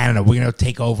over Canada, we're going to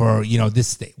take over this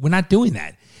state. We're not doing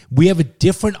that. We have a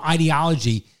different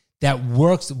ideology that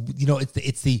works.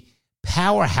 It's the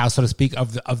powerhouse, so to speak,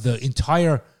 of the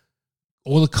entire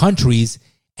all the countries,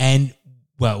 and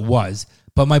well, it was.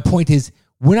 But my point is,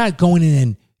 we're not going in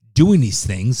and doing these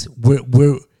things. We're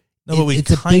No, but we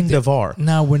it's a kind big- of are.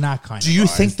 No, we're not kind of. Do you are.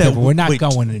 think It's that different. We're not wait,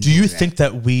 going? And do you doing think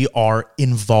that we are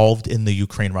involved in the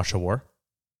Ukraine-Russia war?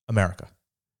 America.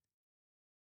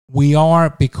 we are?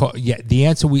 Because the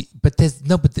answer but there's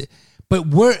no, but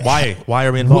we're Why? Why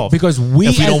are we involved? Because if we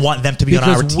as- don't want them to be on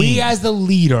our because team. we as the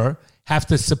leader have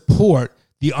to support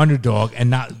the underdog and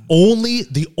not.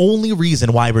 The only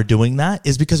reason why we're doing that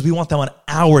is because we want them on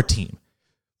our team.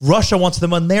 Russia wants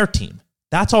them on their team.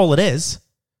 That's all it is.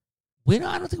 I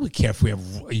don't think we care if we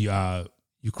have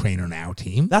Ukraine on our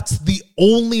team. That's the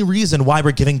only reason why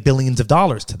we're giving billions of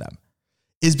dollars to them.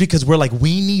 Is because we're like,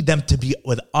 we need them to be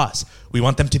with us. We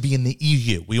want them to be in the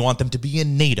EU. We want them to be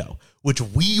in NATO, which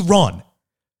we run.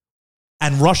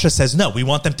 And Russia says, no, we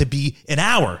want them to be in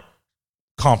our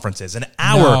conferences, in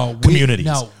our communities,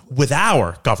 with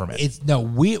our government.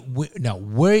 We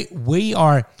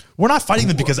are. We're not fighting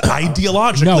them because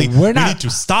ideologically we're not. we need to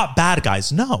stop bad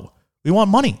guys. No, we want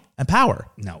money and power.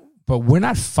 No, but we're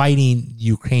not fighting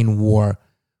Ukraine war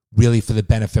really for the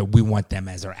benefit. We want them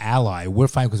as our ally. We're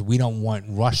fighting because we don't want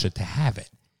Russia to have it.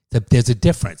 There's a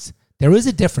difference. There is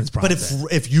a difference, Brian.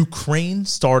 But if Ukraine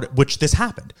started, which this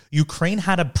happened, Ukraine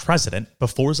had a president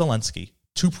before Zelensky,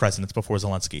 2 presidents before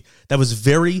Zelensky, that was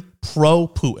very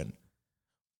pro-Putin.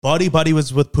 Buddy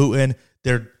was with Putin.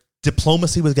 Their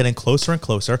diplomacy was getting closer and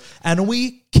closer, and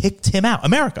we kicked him out.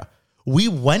 America. We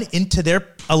went into their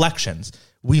elections.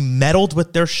 We meddled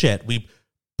with their shit. We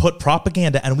put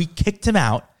propaganda, and we kicked him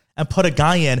out and put a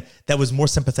guy in that was more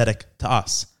sympathetic to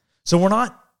us. So we're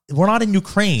not in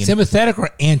Ukraine. Sympathetic or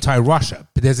anti-Russia,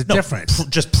 but there's a difference.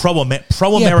 Just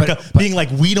pro-America, but being like,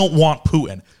 we don't want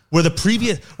Putin. We're the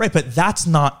previous, right? But that's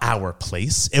not our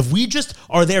place. If we just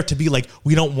are there to be like,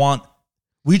 we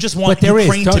just want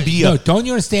Ukraine to be don't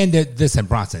you understand that this in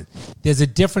Bronson? There's a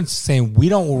difference saying we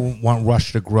don't want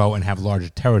Russia to grow and have larger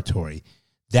territory.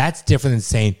 That's different than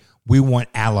saying we want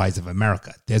allies of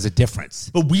America. There's a difference.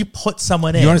 But we put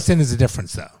someone in. You understand there's a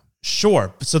difference, though?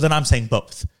 Sure. So then I'm saying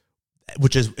both,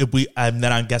 which is then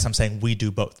I guess I'm saying we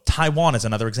do both. Taiwan is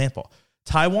another example.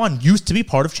 Taiwan used to be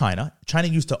part of China. China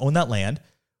used to own that land.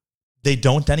 They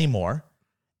don't anymore.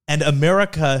 And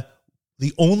America,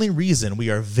 the only reason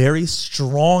we are very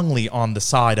strongly on the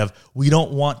side of we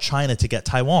don't want China to get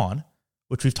Taiwan,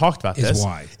 which we've talked about Is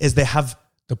why? is they have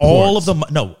The all ports. of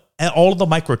all of the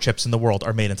microchips in the world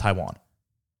are made in Taiwan.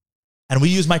 And we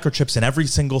use microchips in every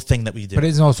single thing that we do. But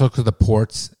isn't also because the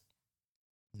ports?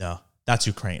 No, that's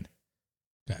Ukraine.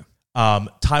 Okay.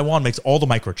 Taiwan makes all the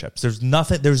microchips.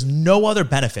 There's no other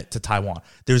benefit to Taiwan.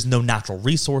 There's no natural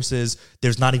resources.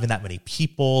 There's not even that many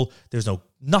people. There's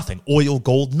nothing. Oil,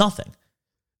 gold, nothing.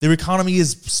 Their economy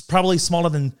is probably smaller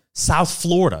than South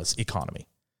Florida's economy,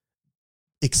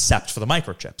 except for the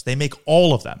microchips. They make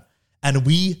all of them. And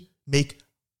we make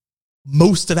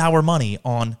most of our money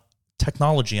on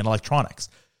technology and electronics.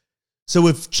 So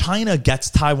if China gets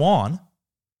Taiwan,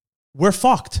 we're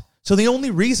fucked. So the only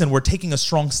reason we're taking a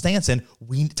strong stance in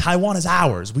Taiwan is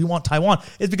ours, we want Taiwan,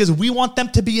 is because we want them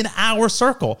to be in our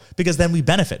circle, because then we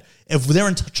benefit. If they're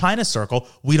in China's circle,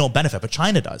 we don't benefit, but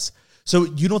China does. So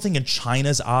you don't think in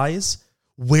China's eyes,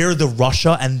 where the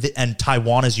Russia and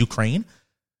Taiwan is Ukraine?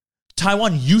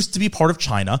 Taiwan used to be part of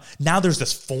China. Now there's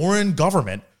this foreign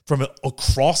government from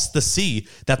across the sea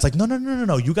that's like,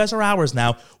 no, you guys are ours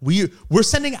now. We're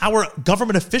sending our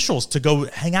government officials to go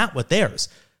hang out with theirs.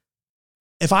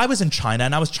 If I was in China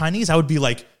and I was Chinese, I would be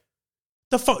like,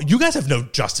 you guys have no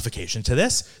justification to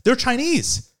this. They're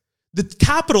Chinese. The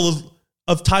capital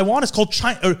of Taiwan is called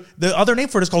China, or the other name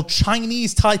for it is called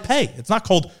Chinese Taipei. It's not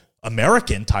called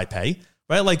American Taipei,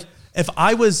 right? Like, if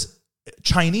I was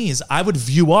Chinese, I would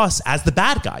view us as the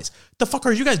bad guys. The fuck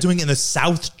are you guys doing in the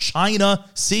South China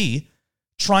Sea,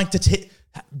 trying to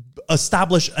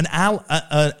establish an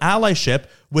allyship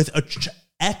with a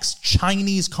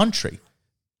ex-Chinese country?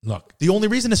 Look, the only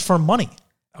reason is for money.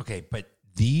 Okay, but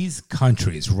these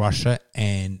countries, Russia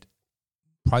and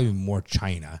probably more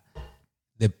China,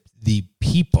 the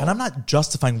people. And I'm not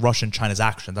justifying Russia and China's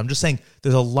actions. I'm just saying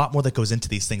there's a lot more that goes into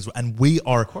these things, and we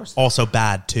are also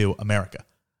bad to America.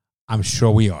 I'm sure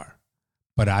we are,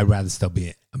 but I'd rather still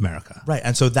be America. Right,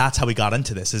 and so that's how we got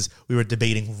into this, is we were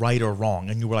debating right or wrong,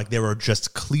 and you were like, there are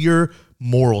just clear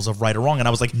morals of right or wrong, and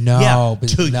I was like, No.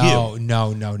 That's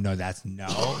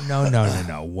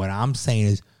no. What I'm saying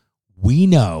is,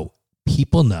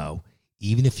 people know,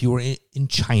 even if you were in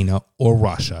China or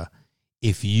Russia,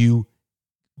 if you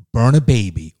burn a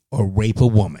baby or rape a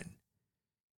woman,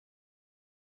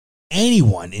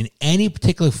 anyone in any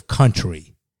particular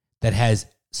country that has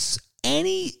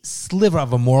any sliver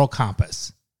of a moral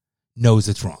compass knows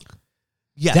it's wrong.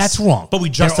 Yes. That's wrong. But we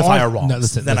justify There our wrongs. No,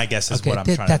 listen, Then I guess is what I'm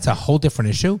trying to That's do. a whole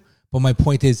different issue. But my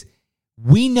point is,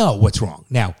 we know what's wrong.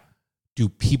 Now, do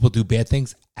people do bad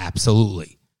things?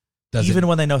 Absolutely. Even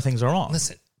when they know things are wrong.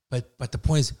 Listen, but the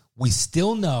point is, we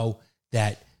still know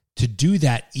that to do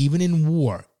that, even in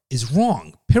war, is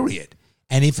wrong, period.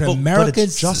 And if Americans... But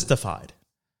it's justified.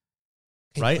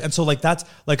 Right? And so that's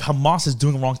like Hamas is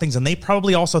doing wrong things. And they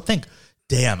probably also think,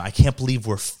 damn, I can't believe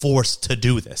we're forced to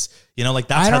do this. That's how they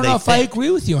think. I don't know if I agree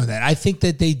with you on that. I think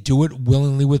that they do it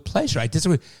willingly with pleasure. I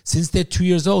disagree. Since they're 2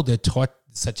 years old, they're taught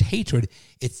such hatred.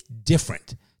 It's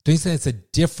different. Doing something that's a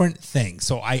different thing.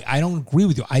 So I don't agree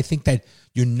with you. I think that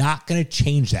you're not going to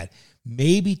change that.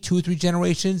 Maybe 2 or 3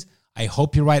 generations. I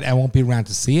hope you're right. I won't be around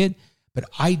to see it. But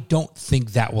I don't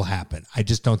think that will happen. I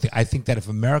just don't think. I think that if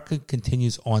America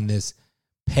continues on this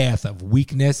path of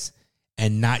weakness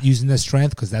and not using their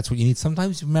strength, because that's what you need.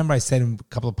 Sometimes, remember I said in a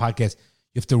couple of podcasts,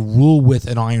 you have to rule with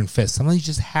an iron fist. Sometimes you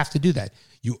just have to do that.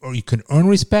 You can earn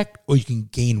respect, or you can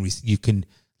gain. You can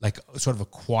sort of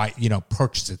acquire,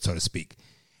 purchase it, so to speak.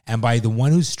 And by the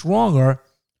one who's stronger,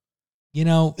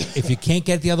 if you can't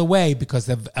get it the other way because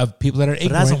of people that are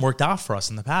ignorant, but it hasn't worked out for us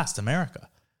in the past, America.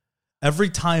 Every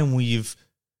time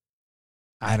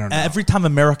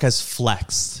America has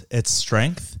flexed its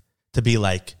strength to be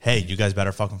like, hey, you guys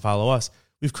better fucking follow us,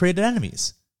 we've created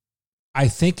enemies. I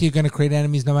think you're going to create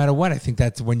enemies no matter what. I think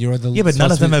that's when you're the but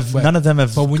none of them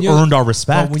have earned our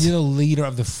respect. But when you're the leader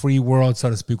of the free world, so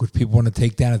to speak, which people want to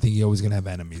take down, I think you're always going to have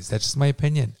enemies. That's just my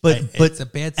opinion. But it's a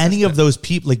bad system. Any of those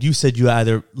people, like you said, you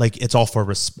either it's all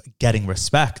for getting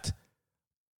respect.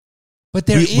 But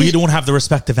we don't have the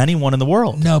respect of anyone in the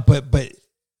world. No, but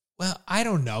well, I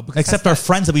don't know. Except our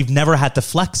friends that we've never had to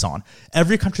flex on.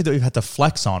 Every country that we've had to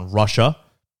flex on, Russia,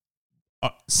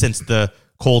 since the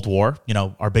Cold War, one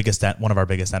of our biggest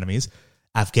enemies,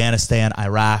 Afghanistan,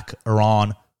 Iraq,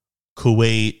 Iran,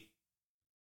 Kuwait,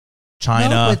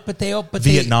 China,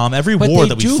 Vietnam, every war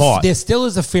that we fought. There still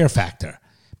is a fear factor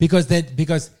because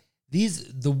the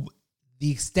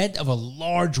extent of a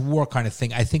large war kind of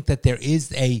thing, I think that there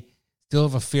is still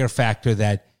of a fear factor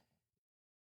that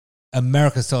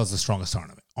America still has the strongest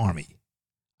army.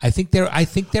 I think there is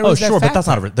Oh, sure, that but that's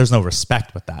not. There's no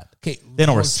respect with that. Okay, they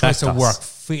don't respect us.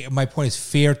 Work. My point is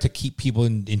fear to keep people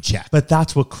in check. But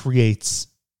that's what creates,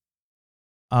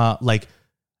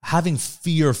 having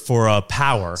fear for a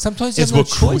power. Sometimes is what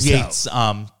creates.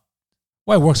 Well,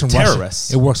 it works in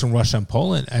terrorists. Russia. It works in Russia and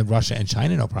Poland and Russia and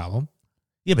China, no problem.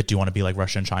 Yeah, but do you want to be like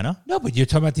Russia and China? No, but you're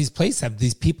talking about these places.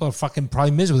 These people are fucking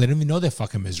probably miserable. They don't even know they're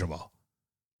fucking miserable.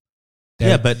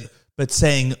 But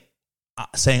saying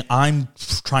I'm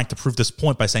trying to prove this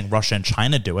point by saying Russia and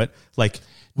China do it,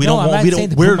 we're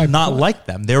not like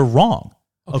them. They're wrong,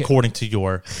 according to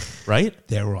your right.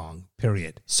 They're wrong.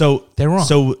 Period. So they're wrong.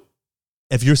 So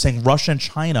if you're saying Russia and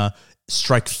China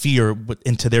strike fear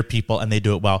into their people and they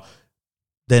do it well,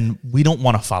 then we don't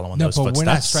want to follow in those footsteps. We're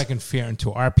not striking fear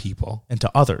into our people, into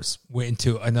others. We're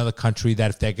into another country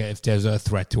that if there's a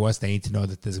threat to us, they need to know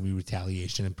that there's going to be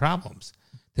retaliation and problems.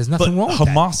 There's nothing wrong with that.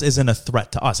 Hamas isn't a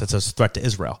threat to us. It's a threat to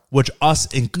Israel, which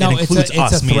includes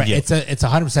us, me and you. It's a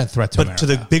 100% threat to America.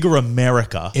 But to the bigger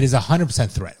America. It is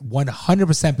 100% threat.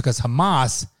 100% because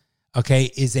Hamas,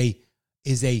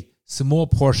 is a small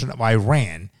portion of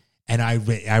Iran, and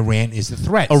Iran is a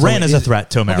threat. Iran is a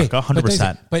threat to America,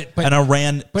 100%. But and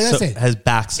Iran has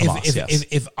backed Hamas,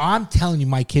 if I'm telling you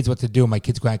my kids what to do, and my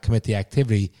kids go out and commit the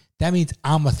activity, that means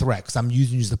I'm a threat because I'm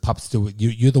using you as the puppets to do it.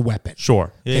 You're the weapon.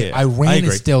 Sure. Yeah, Iran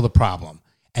is still the problem,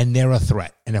 and they're a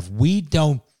threat. And if we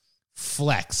don't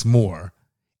flex more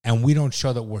and we don't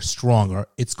show that we're stronger,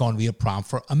 it's going to be a problem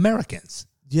for Americans.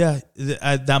 Yeah,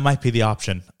 that might be the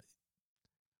option.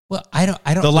 Well, I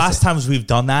don't. The last times we've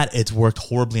done that, it's worked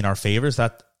horribly in our favors,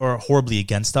 or horribly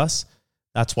against us.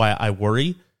 That's why I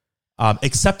worry.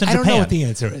 Except in Japan. I don't know what the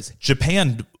answer is.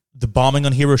 Japan, the bombing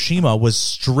on Hiroshima was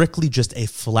strictly just a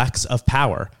flex of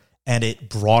power, and it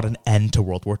brought an end to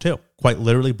World War II. Quite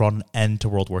literally brought an end to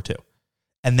World War II.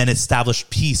 And then established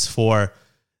peace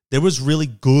there was really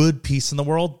good peace in the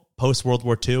world post-World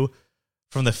War II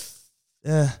from the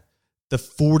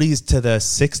 40s to the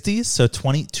 60s, so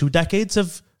 22 decades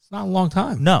of... It's not a long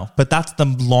time. No, but that's the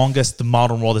longest the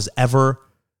modern world has ever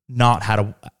not had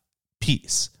a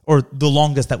peace, or the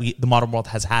longest that the modern world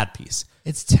has had peace.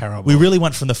 It's terrible. We really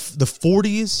went from the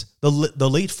 40s, the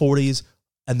late 40s,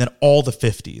 and then all the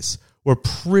 50s were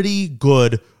pretty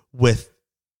good with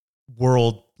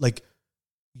world, like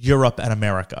Europe and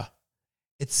America.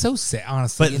 It's so sad,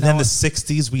 honestly. But then the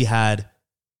 60s, we had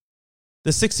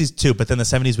the 60s too, but then the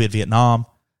 70s, we had Vietnam,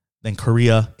 then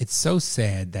Korea. It's so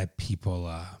sad that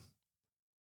people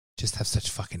just have such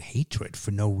fucking hatred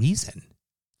for no reason.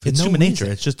 It's no human nature.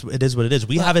 reason. It is what it is.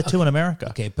 We have it too in America.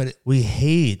 Okay, but we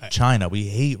hate China. We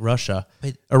hate Russia.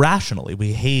 But- Irrationally,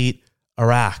 we hate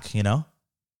Iraq, you know?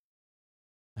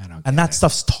 I don't. And that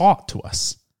stuff's taught to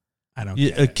us. I don't.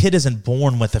 A kid isn't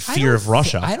born with a fear of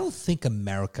Russia. I don't think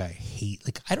America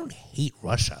I don't hate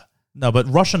Russia. No, but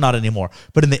Russia not anymore.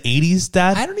 But in the 80s,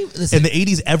 Dad, I don't even listen. in the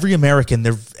 80s, every American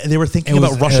they were thinking It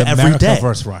was about Russia every America day.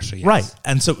 versus Russia, yes. Right.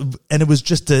 And it was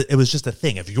just a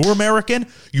thing. If you're American,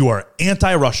 you are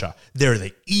anti-Russia. They're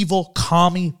the evil,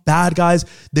 commie, bad guys.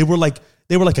 They were like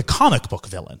a comic book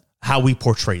villain, how we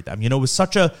portrayed them. You know, it was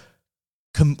such a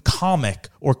comic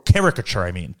or caricature,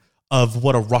 of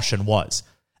what a Russian was.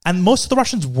 And most of the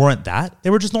Russians weren't that. They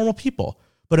were just normal people.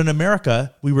 But in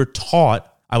America, we were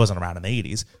taught, I wasn't around in the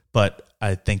 80s, but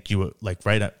I think you were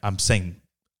right. I'm saying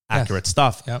accurate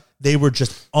stuff. Yep. They were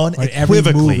just Every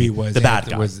unequivocally movie the bad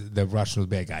guy. was the Russian was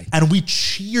the bad guy. And we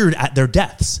cheered at their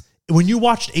deaths. When you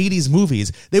watched 80s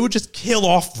movies, they would just kill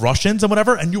off Russians and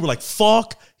whatever, and you were like,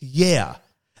 fuck yeah.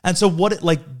 And so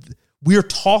we're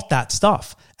taught that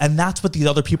stuff. And that's what these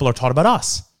other people are taught about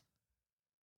us.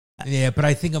 Yeah, but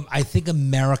I think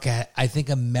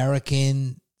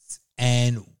Americans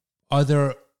and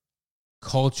other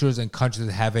cultures and countries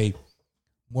that have a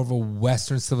more of a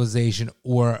Western civilization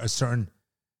or a certain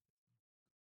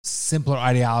simpler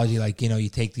ideology, like, you know, you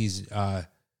take these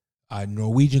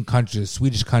Norwegian countries,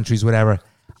 Swedish countries, whatever.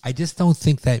 I just don't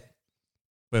think that.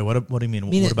 Wait, what do you mean?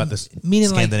 What about this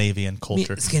Scandinavian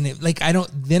culture?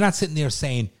 They're not sitting there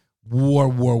saying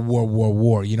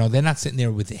war. You know, they're not sitting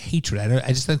there with hatred. I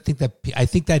just don't think that. I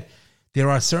think that there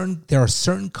are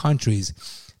certain countries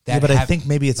that. Yeah, but I think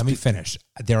maybe it's. Let me finish.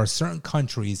 There are certain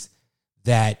countries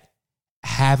that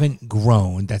haven't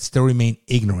grown, that still remain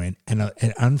ignorant, and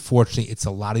unfortunately, it's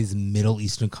a lot of these Middle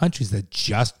Eastern countries that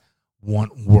just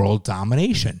want world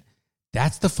domination.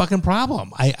 That's the fucking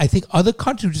problem. I think other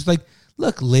countries just like,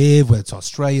 look, live, whether it's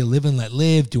Australia, live and let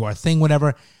live, do our thing,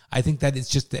 whatever. I think that it's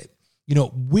just that, you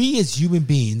know, we as human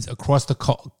beings across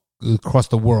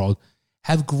the world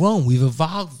have grown. We've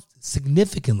evolved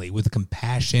significantly with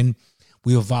compassion.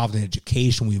 We've evolved in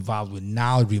education. We've evolved with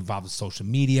knowledge. We've evolved with social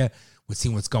media. We're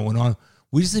seeing what's going on.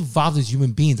 We just evolved as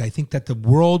human beings. I think that the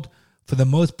world, for the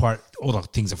most part, although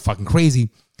things are fucking crazy,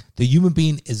 the human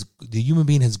being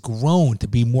has grown to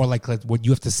be more like what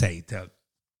you have to say, to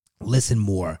listen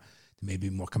more, to maybe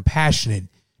be more compassionate,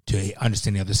 to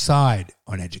understand the other side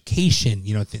on education.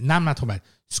 You know, I'm not talking about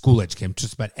school education, I'm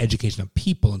just about education of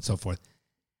people and so forth.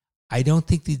 I don't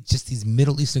think these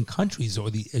Middle Eastern countries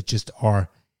are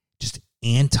just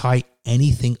anti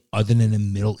anything other than a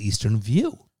Middle Eastern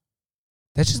view.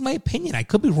 That's just my opinion. I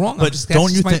could be wrong. But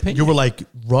don't you think you were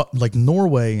like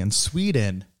Norway and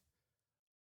Sweden?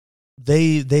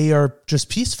 They are just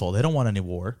peaceful. They don't want any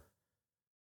war.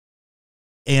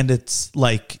 And it's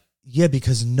like, yeah,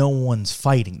 because no one's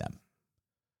fighting them.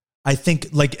 I think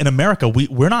like in America,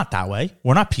 we're not that way.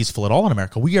 We're not peaceful at all in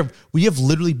America. We have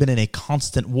literally been in a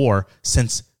constant war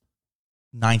since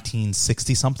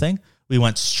 1960 something. We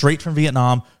went straight from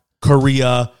Vietnam,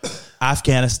 Korea,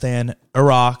 Afghanistan,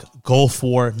 Iraq, Gulf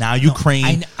War, now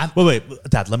Ukraine. Wait,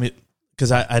 Dad, let me,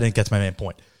 because I didn't get to my main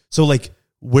point. So like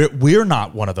we're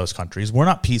not one of those countries. We're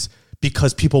not peace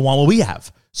because people want what we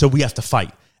have. So we have to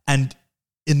fight. And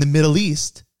in the Middle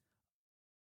East,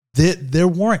 they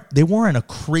weren't a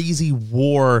crazy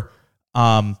war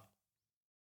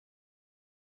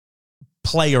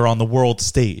player on the world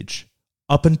stage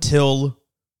up until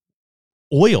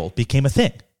oil became a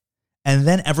thing. And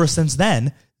then ever since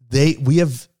then, the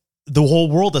whole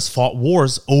world has fought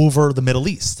wars over the Middle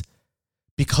East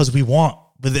because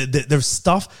there's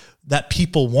stuff that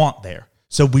people want there.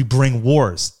 So we bring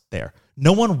wars there.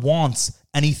 No one wants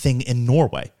anything in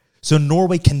Norway. So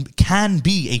Norway can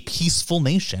be a peaceful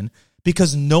nation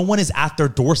because no one is at their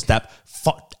doorstep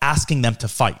asking them to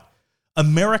fight.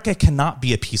 America cannot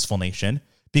be a peaceful nation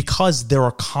because there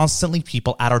are constantly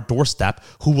people at our doorstep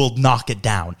who will knock it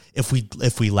down if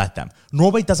we let them.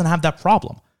 Norway doesn't have that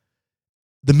problem.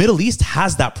 The Middle East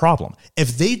has that problem.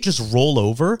 If they just roll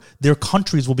over, their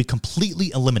countries will be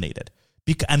completely eliminated.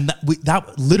 And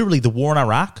that literally the war in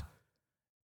Iraq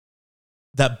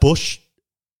that Bush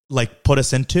put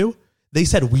us into, they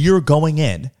said, we are going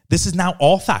in. This is now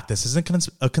all fact. This isn't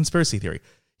a conspiracy theory.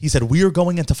 He said, we are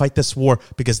going in to fight this war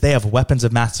because they have weapons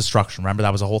of mass destruction. Remember,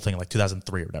 that was a whole thing, like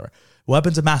 2003 or whatever.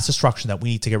 Weapons of mass destruction that we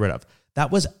need to get rid of. That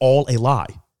was all a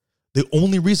lie. The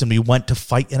only reason we went to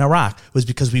fight in Iraq was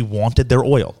because we wanted their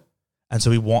oil. And so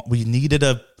we needed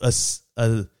a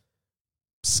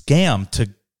scam to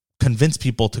convince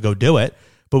people to go do it,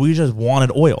 but we just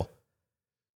wanted oil.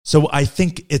 So I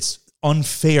think it's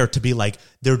unfair to be like,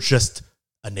 they're just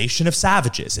a nation of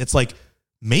savages. It's like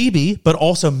maybe, but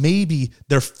also maybe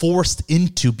they're forced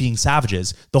into being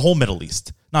savages, the whole Middle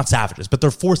East. Not savages, but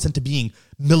they're forced into being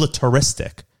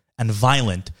militaristic and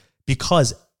violent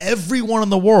because everyone in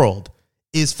the world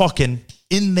is fucking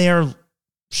in their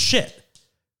shit,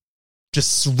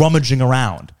 just rummaging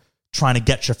around, trying to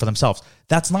get shit for themselves.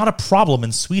 That's not a problem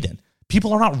in Sweden.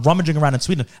 People are not rummaging around in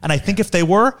Sweden. And I think if they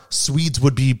were, Swedes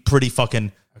would be pretty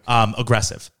fucking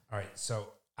aggressive. All right, so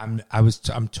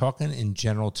I'm talking in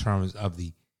general terms of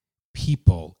the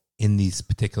people in these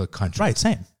particular countries. Right,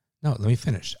 same. No, let me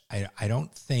finish. I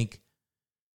don't think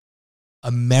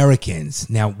Americans,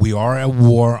 now we are at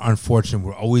war, unfortunately.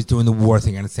 We're always doing the war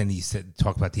thing. I understand that you said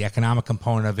talk about the economic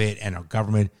component of it and our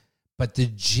government, but the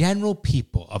general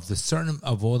people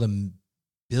of all the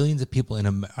billions of people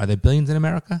are there billions in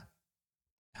America?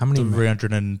 How many?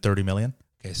 330 million.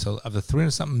 Okay, so of the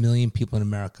 300-something million people in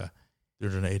America,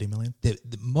 380 million.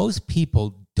 Most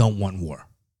people don't want war.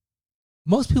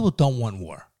 Most people don't want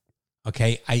war.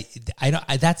 Okay,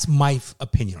 that's my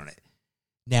opinion on it.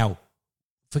 Now,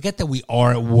 forget that we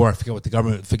are at war. Forget what the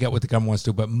government wants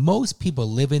to do. But most people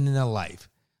living in their life,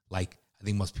 like I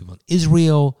think most people in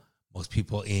Israel, most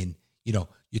people in you're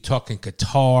talking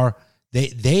Qatar.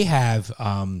 They have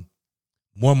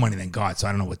more money than God. So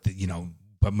I don't know what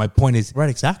But my point is right,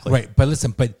 exactly right. But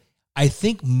listen, I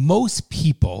think most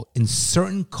people in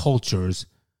certain cultures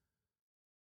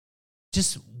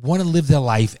just want to live their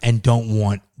life and don't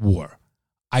want war.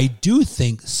 I do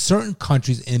think certain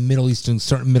countries in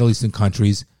certain Middle Eastern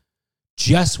countries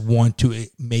just want to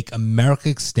make America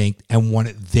extinct and want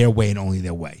it their way and only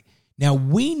their way. Now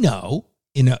we know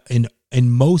in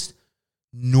most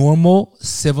normal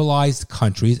civilized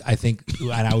countries, I think,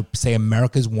 and I would say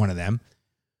America is one of them.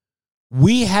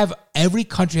 Every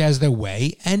country has their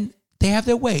way and they have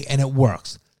their way and it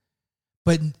works.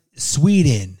 But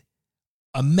Sweden,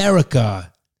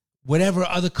 America, whatever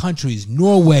other countries,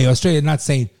 Norway, Australia, not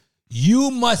saying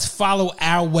you must follow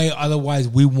our way, otherwise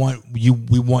we want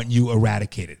you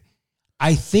eradicated.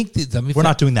 I think that we're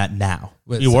not doing that now.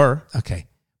 You were. Okay.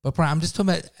 But Brian, I'm just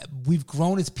talking about we've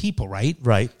grown as people, right?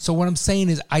 Right. So what I'm saying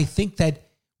is I think that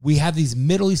we have these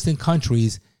Middle Eastern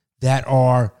countries that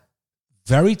are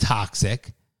very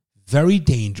toxic, very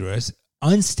dangerous,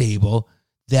 unstable,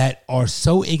 that are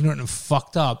so ignorant and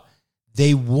fucked up.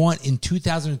 They want in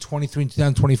 2023 and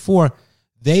 2024,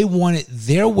 they want it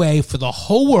their way for the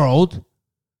whole world.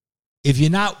 If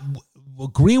you're not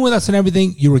agreeing with us and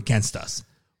everything, you're against us.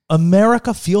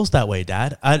 America feels that way,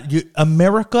 Dad.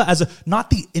 America as not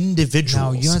the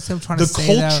individuals. No, you understand what I'm trying to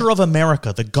say? The culture of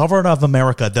America, the government of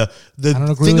America, the I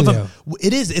don't agree thing with of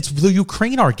it's the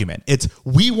Ukraine argument. It's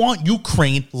we want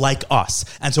Ukraine like us,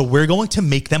 and so we're going to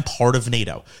make them part of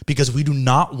NATO because we do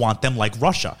not want them like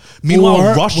Russia.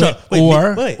 Meanwhile, Russia go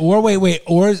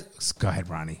ahead,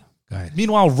 Ronnie. Go ahead.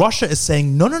 Meanwhile, Russia is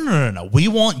saying no. We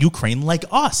want Ukraine like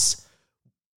us.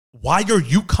 Why are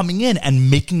you coming in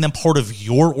and making them part of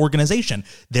your organization?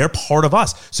 They're part of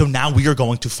us. So now we are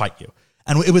going to fight you.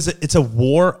 And it's a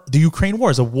war. The Ukraine war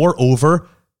is a war over,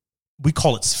 we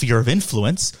call it sphere of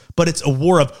influence, but it's a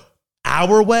war of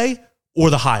our way or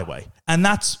the highway. And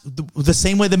that's the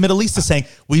same way the Middle East is saying,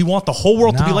 we want the whole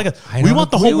world to be like us. We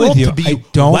want the whole world to be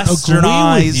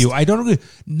westernized. Agree with you. I don't agree.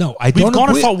 No, I don't agree. We've gone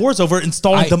and fought wars over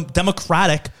installing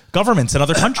democratic governments in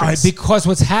other countries. Because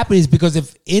what's happening is because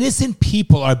if innocent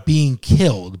people are being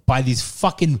killed by these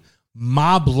fucking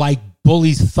mob-like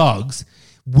bullies, thugs,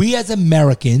 we as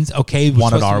Americans,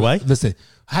 want it our way. Listen,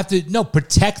 have to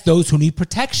protect those who need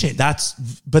protection. That's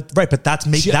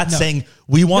saying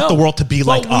we want the world to be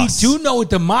like us. We do know a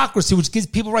democracy which gives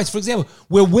people rights. For example,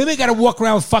 where women got to walk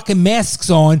around with fucking masks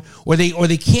on, or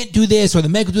they can't do this, or the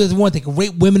men can do what they want. They can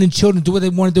rape women and children, do what they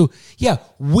want to do. Yeah,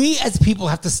 we as people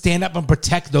have to stand up and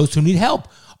protect those who need help.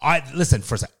 All right, listen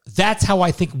for a second. That's how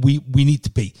I think we need to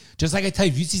be. Just like I tell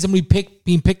you, if you see somebody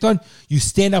being picked on, you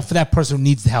stand up for that person who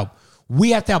needs the help.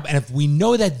 We have to help, and if we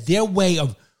know that their way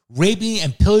of raping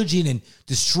and pillaging and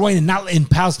destroying and not in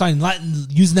Palestine, not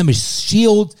using them as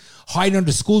shields, hiding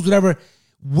under schools, whatever.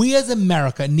 We as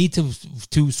America need to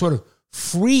sort of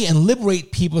free and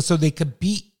liberate people so they could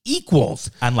be equals.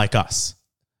 And like us.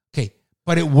 Okay,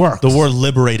 but it works. The word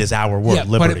liberate is our word,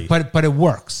 liberty. But it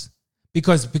works.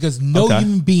 Because no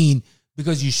human being,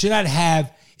 because you should not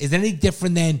have, is any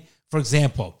different than, for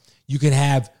example, you can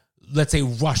have, let's say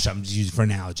Russia, I'm just using for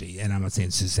analogy, and I'm not saying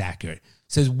this is accurate,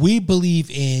 says we believe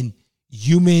in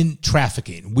human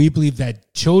trafficking. We believe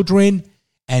that children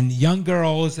and young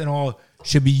girls and all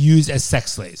should be used as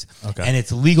sex slaves. Okay. And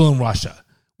it's legal in Russia.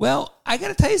 Well, I got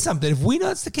to tell you something. If we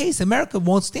know it's the case, America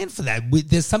won't stand for that.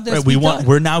 There's something that's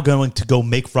we're now going to go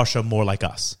make Russia more like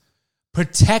us.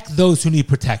 protect those who need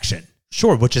protection.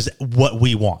 Sure, which is what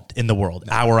we want in the world,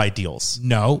 our ideals.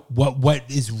 No, what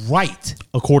is right.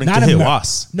 According Not to who? Amer-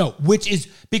 Us. No, which is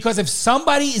because if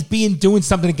somebody is doing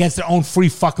something against their own free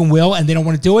fucking will and they don't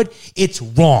want to do it, it's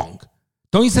wrong.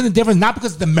 Don't you see the difference? Not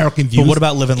because of the American views. But what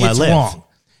about live and let it's live? Wrong.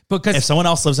 Because If someone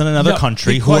else lives in another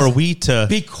country, who are we to...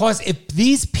 Because if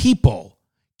these people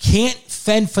can't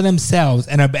fend for themselves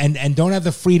and don't have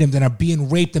the freedoms and are being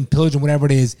raped and pillaged and whatever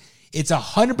it is, it's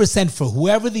 100% for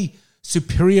whoever the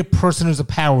superior person of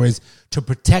power is to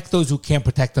protect those who can't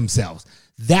protect themselves.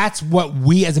 That's what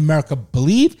we as America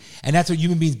believe, and that's what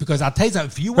human beings. Because I'll tell you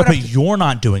something: if you went, but you're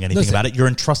not doing anything Listen. about it. You're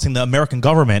entrusting the American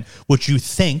government, which you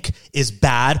think is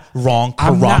bad, wrong,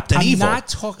 corrupt, and evil. I'm not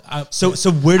talking.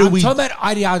 So where do I'm we? talking about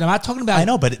ideology. I'm not talking about. I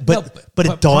know, but No, it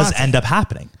does Bronson, end up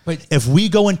happening. But- if we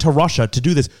go into Russia to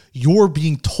do this, you're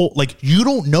being told, like, you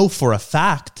don't know for a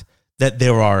fact that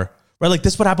there are. Right, like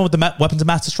this would happen with the weapons of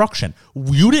mass destruction.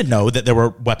 You didn't know that there were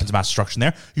weapons of mass destruction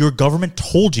there. Your government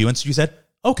told you, and so you said,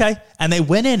 okay. And they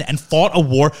went in and fought a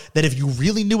war that if you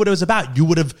really knew what it was about, you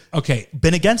would have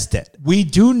been against it. We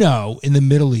do know in the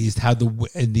Middle East how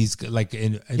in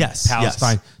Yes,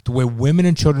 Palestine, the way women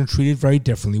and children are treated very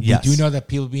differently. Yes. We do know that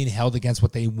people are being held against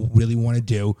what they really want to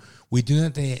do. We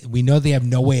know they have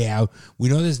no way out. We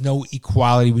know there's no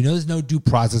equality. We know there's no due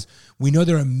process. We know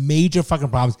there are major fucking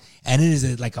problems, and it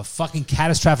is like a fucking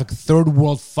catastrophic third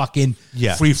world fucking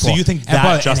free fall. So you think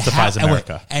that justifies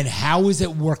America? And how is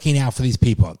it working out for these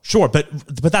people? Sure, but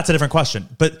that's a different question.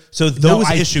 But so those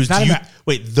issues,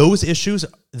 those issues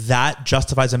that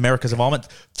justifies America's involvement.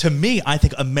 To me, I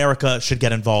think America should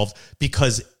get involved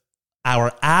because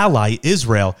our ally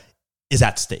Israel is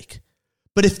at stake.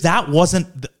 But if that was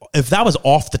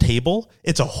off the table,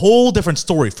 it's a whole different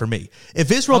story for me. If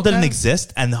Israel didn't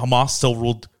exist and Hamas still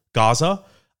ruled Gaza,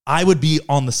 I would be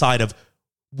on the side of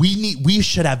we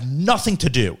should have nothing to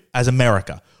do as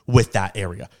America with that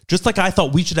area. Just like I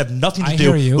thought we should have nothing to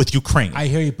do with Ukraine. I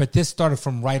hear you, but this started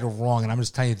from right or wrong, and I'm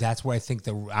just telling you that's where I think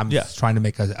that I'm just trying to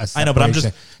make a separation. I know, but I'm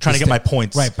just trying to get my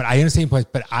points. Right, but I understand your points,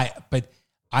 but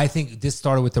I think this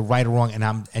started with the right or wrong,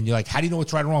 and you're like, how do you know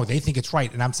what's right or wrong? They think it's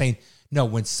right, and I'm saying, no,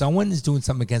 when someone is doing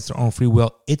something against their own free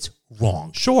will, it's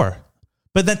wrong. Sure.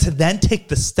 But then to take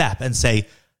the step and say,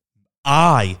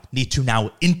 I need to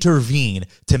now intervene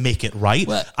to make it right.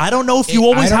 Well, I don't know if you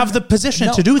always have the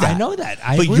position to do that. I know that.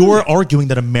 But you're arguing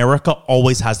that America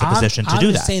always has the position to do that.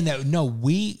 I'm just saying that, no,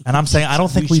 and I'm saying I don't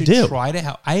think we do. Try to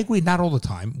help. I agree, not all the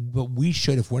time, but we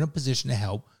should. If we're in a position to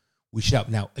help, we should help.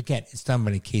 Now, again, it's done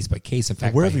by case by case. In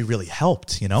fact, where have we really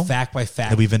helped, fact by fact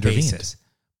that we've intervened. Basis.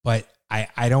 But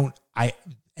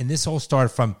and this all started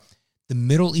from the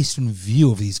Middle Eastern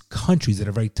view of these countries that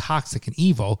are very toxic and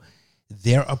evil.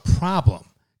 They're a problem.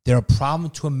 They're a problem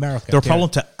to America. They're a problem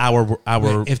to our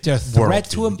if they're a threat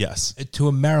to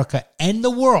America and the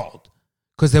world,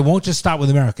 because they won't just stop with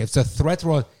America. If it's a threat to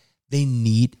the world, they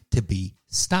need to be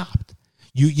stopped.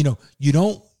 You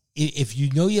don't, if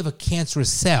you know you have a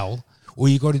cancerous cell, or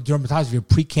you go to dermatologist, you have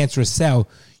a precancerous cell,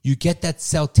 you get that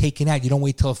cell taken out. You don't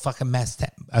wait till it fucking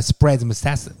spreads and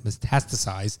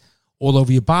metastasizes all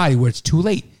over your body where it's too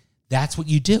late. That's what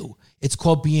you do. It's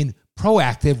called being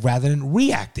proactive rather than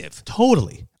reactive.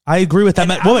 Totally. I agree with that.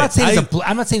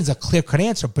 I'm not saying it's a clear-cut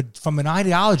answer, but from an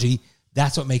ideology,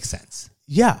 that's what makes sense.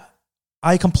 Yeah.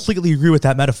 I completely agree with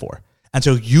that metaphor. And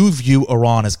so you view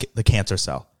Iran as the cancer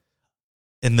cell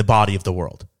in the body of the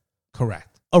world. Correct.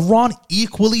 Iran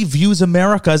equally views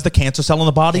America as the cancer cell in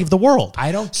the body of the world.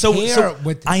 I don't care.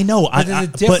 I know. But there's a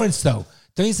difference, though.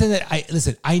 Don't you say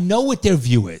that? I know what their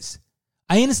view is.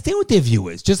 I understand what their view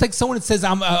is. Just like someone that says,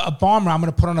 I'm a bomber, I'm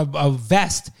going to put on a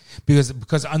vest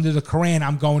because under the Quran,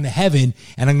 I'm going to heaven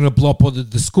and I'm going to blow up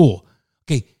the school.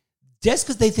 Okay, just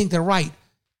because they think they're right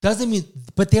doesn't mean,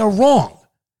 but they're wrong.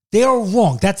 They are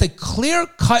wrong. That's a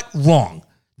clear-cut wrong.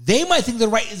 They might think the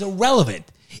right is irrelevant.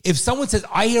 If someone says,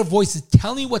 I hear voices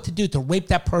telling me what to do to rape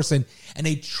that person, and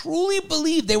they truly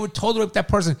believe they were told to rape that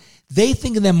person, they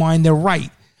think in their mind they're right.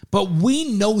 But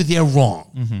we know they're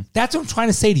wrong. Mm-hmm. That's what I'm trying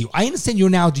to say to you. I understand your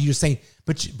analogy. You're saying,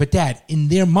 but Dad, in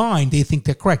their mind, they think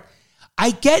they're correct.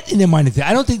 I get in their mind.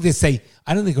 I don't think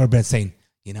our bed's saying,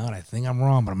 you know what, I think I'm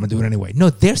wrong, but I'm going to do it anyway. No,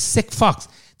 they're sick fucks.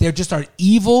 They're just our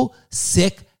evil,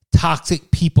 sick,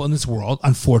 toxic people in this world,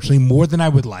 unfortunately, more than I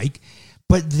would like.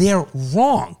 But they're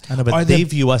wrong. I know, but they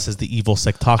view us as the evil,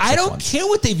 sick, toxic I don't care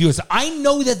what they view us. I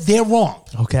know that they're wrong.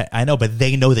 Okay, I know, but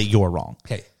they know that you're wrong.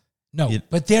 Okay. No,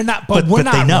 but they're not. But we're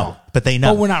not wrong. But they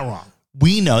know. But we're not wrong.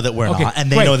 We know that we're not,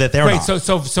 and they know that they're not.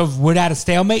 So we're at a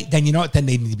stalemate. Then you know what? Then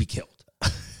they need to be killed.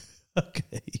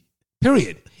 Okay.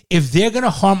 Period. if they're going to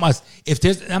harm us,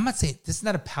 I'm not saying this is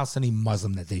not a Palestinian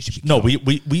Muslim that they should be No, killed.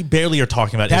 we barely are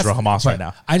talking about Israel Hamas right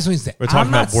now. I just want to say, We're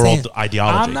talking about world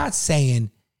ideology. I'm not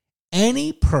saying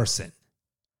any person,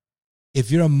 if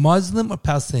you're a Muslim or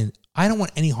Palestinian, I don't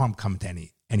want any harm coming to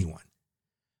anyone.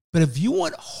 But if you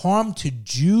want harm to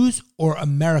Jews or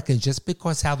Americans just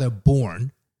because how they're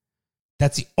born,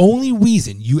 that's the only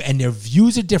reason and their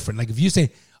views are different. Like if you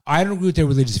say, I don't agree with their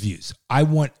religious views. I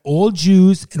want all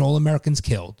Jews and all Americans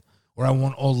killed, or I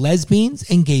want all lesbians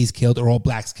and gays killed, or all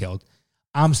blacks killed.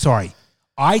 I'm sorry.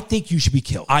 I think you should be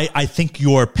killed. I think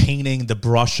you're painting the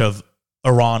brush of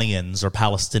Iranians or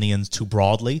Palestinians too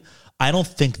broadly. I don't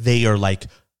think they are like,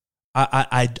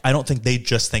 I don't think they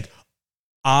just think,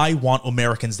 I want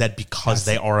Americans dead because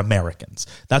they are Americans.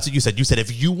 That's what you said. You said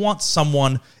if you want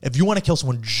to kill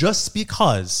someone just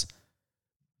because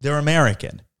they're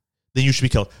American, then you should be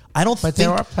killed. I don't think there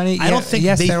are plenty. I don't think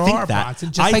yes, they there think are that.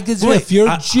 Bronson. Just like Israel, if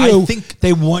you're a Jew,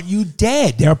 they want you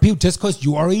dead. There are people just because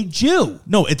you are a Jew.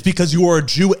 No, it's because you are a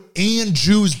Jew and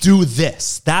Jews do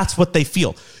this. That's what they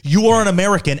feel. You are an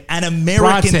American and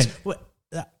Americans. Bronson.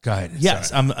 Go ahead. Yes,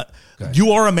 Sorry.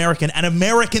 you are American and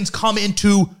Americans come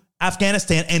into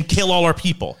Afghanistan and kill all our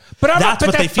people. That's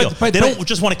what they feel. They don't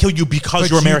just want to kill you because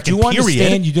you're American, you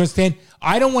period. You understand?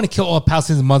 I don't want to kill all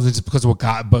Palestinians and Muslims just because of what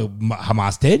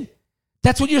Hamas did.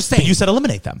 That's what you're saying. But you said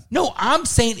eliminate them. No, I'm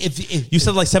saying if you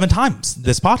said it like 7 times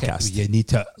this podcast. Okay, you need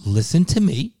to listen to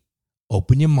me,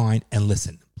 open your mind, and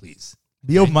listen, please.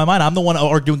 Be open my mind. I'm the one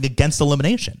arguing against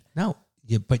elimination. No,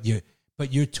 but you're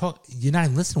not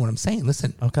even listening to what I'm saying.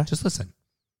 Listen. Okay. Just listen.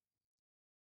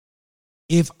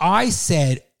 If I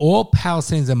said all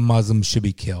Palestinians and Muslims should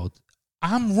be killed,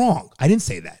 I'm wrong. I didn't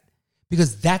say that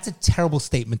because that's a terrible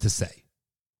statement to say.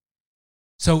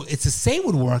 So it's the same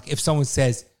would work if someone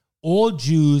says all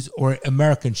Jews or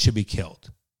Americans should be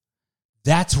killed.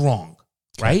 That's wrong,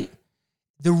 right?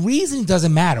 The reason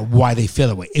doesn't matter why they feel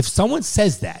that way. If someone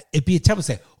says that, it'd be a terrible to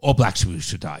say all black Jews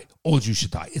should die, all Jews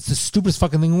should die. It's the stupidest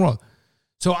fucking thing in the world.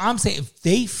 So I'm saying if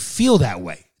they feel that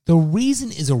way, the reason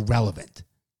is irrelevant.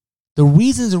 The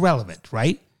reason is irrelevant,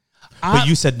 right? But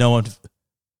you said no one.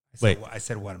 Wait. I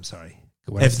said what? I'm sorry.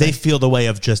 If they feel the way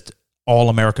of just all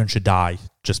Americans should die,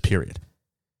 just period.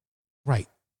 Right.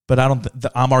 But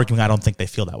I'm arguing I don't think they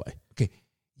feel that way. Okay.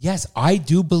 Yes, I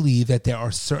do believe that there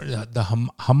are certain, the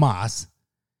Hamas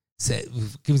said,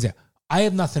 I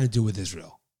have nothing to do with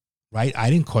Israel, right?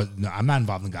 I'm not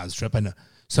involved in Gaza Strip. I know.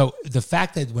 So the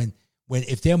fact that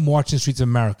if they're marching the streets of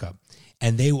America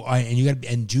and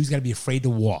Jews got to be afraid to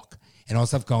walk and all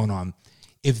stuff going on,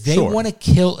 if they want to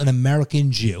kill an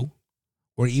American Jew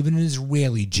or even an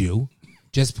Israeli Jew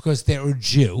just because they're a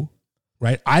Jew,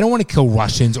 right? I don't want to kill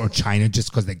Russians or China just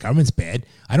because their government's bad.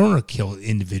 I don't want to kill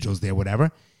individuals there,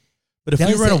 whatever. But if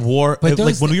we were in a war,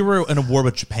 when we were in a war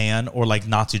with Japan or like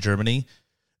Nazi Germany,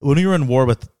 when we were in war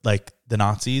with like the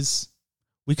Nazis,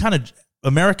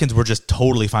 Americans were just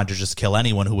totally fine to just kill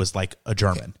anyone who was like a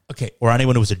German. Okay. Or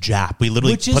anyone who was a Jap. We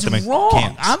literally put them in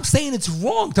camps. I'm saying it's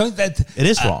wrong. It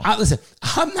is wrong. Listen,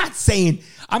 I'm not saying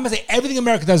everything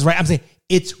America does right. I'm saying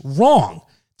it's wrong.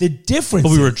 The difference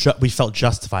But we felt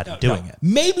justified in doing it.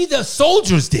 Maybe the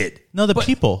soldiers did. No, the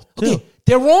people do. Okay,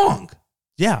 they're wrong.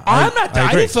 Yeah.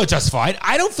 I didn't feel justified.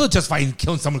 I don't feel justified in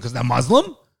killing someone because they're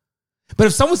Muslim. But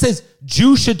if someone says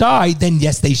Jews should die, then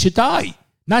yes, they should die.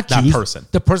 Not Jews. That person.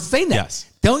 The person saying that.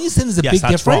 Yes. Don't you think there's a big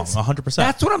difference? Wrong, 100%.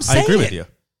 That's what I'm saying. I agree with you.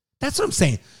 That's what I'm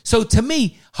saying. So to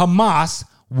me, Hamas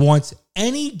wants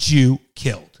any Jew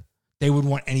killed. They would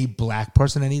want any black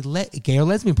person, any gay or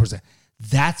lesbian person.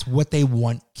 That's what they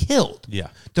want killed. Yeah.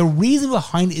 The reason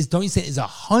behind it is, don't you say, is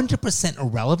 100%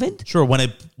 irrelevant? Sure. When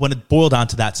it boiled down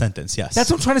to that sentence, yes. That's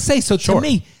what I'm trying to say. So to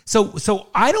me, so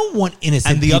I don't want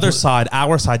innocent. And the people. other side,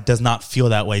 our side, does not feel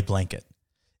that way. Blanket.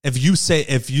 If you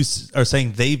are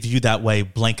saying they view that way,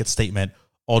 blanket statement,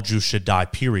 all Jews should die.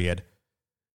 Period.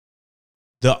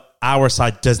 Our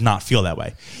side does not feel that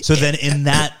way. So then, in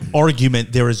that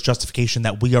argument, there is justification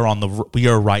that we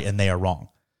are right and they are wrong.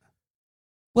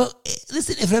 Well,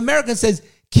 listen, if an American says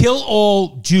kill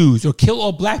all Jews or kill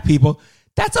all black people,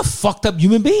 that's a fucked up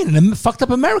human being and a fucked up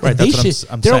American. Right, that's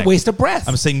what I'm they're saying. A waste of breath.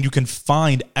 I'm saying you can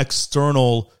find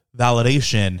external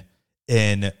validation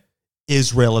in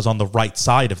Israel is on the right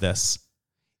side of this.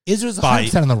 Israel's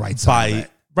 100% on the right side of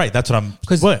it. Right, that's what I'm.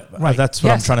 Right, that's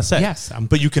what I'm trying to say. Yes,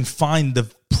 but you can find the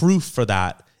proof for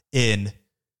that in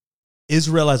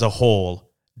Israel as a whole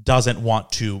doesn't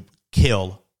want to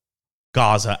kill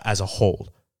Gaza as a whole.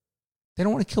 They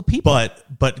don't want to kill people.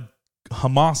 But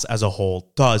Hamas as a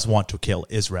whole does want to kill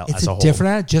Israel as a whole. It's a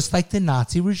different, just like the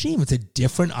Nazi regime. It's a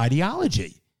different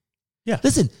ideology. Yeah.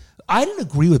 Listen, I didn't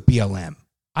agree with BLM.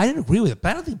 I didn't agree with it, but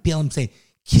I don't think BLM saying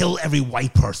kill every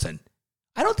white person.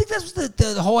 I don't think that's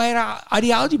the whole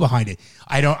ideology behind it.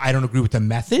 I don't agree with the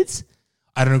methods.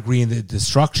 I don't agree in the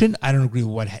destruction. I don't agree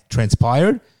with what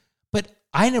transpired. But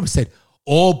I never said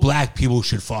all black people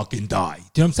should fucking die. Do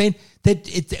you know what I'm saying?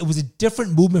 That it was a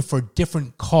different movement for a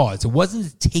different cause. It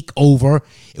wasn't to take over.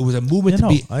 It was a movement to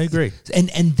be. I agree. And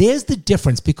there's the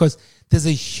difference, because there's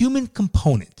a human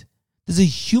component. There's a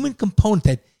human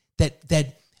component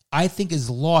that I think is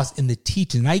lost in the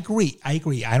teaching. And I agree. I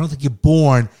don't think you're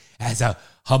born as a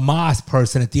Hamas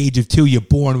person at the age of 2. You're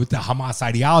born with the Hamas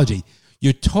ideology.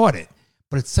 You're taught it.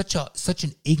 But it's such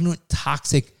an ignorant,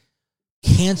 toxic,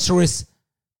 cancerous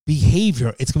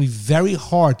behavior. It's going to be very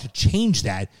hard to change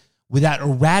that without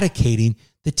eradicating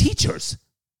the teachers.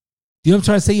 You know what I'm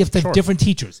trying to say? You have to have different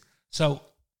teachers. So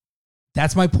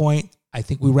that's my point. I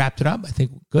think we wrapped it up. I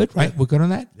think good, right? We're good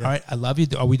on that? Yeah. All right. I love you.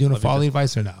 Are we doing a follow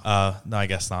advice or no? No, I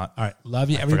guess not. All right. Love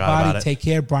you, everybody. Take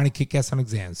care. Bronny, kick ass on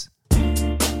exams.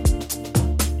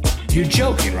 You're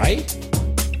joking, right?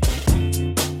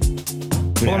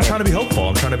 Well, I'm trying to be hopeful.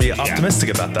 I'm trying to be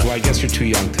optimistic about that. Well, I guess you're too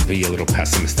young to be a little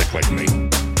pessimistic like me.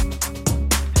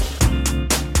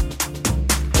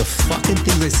 The fucking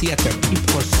things I see out there,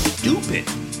 people are stupid.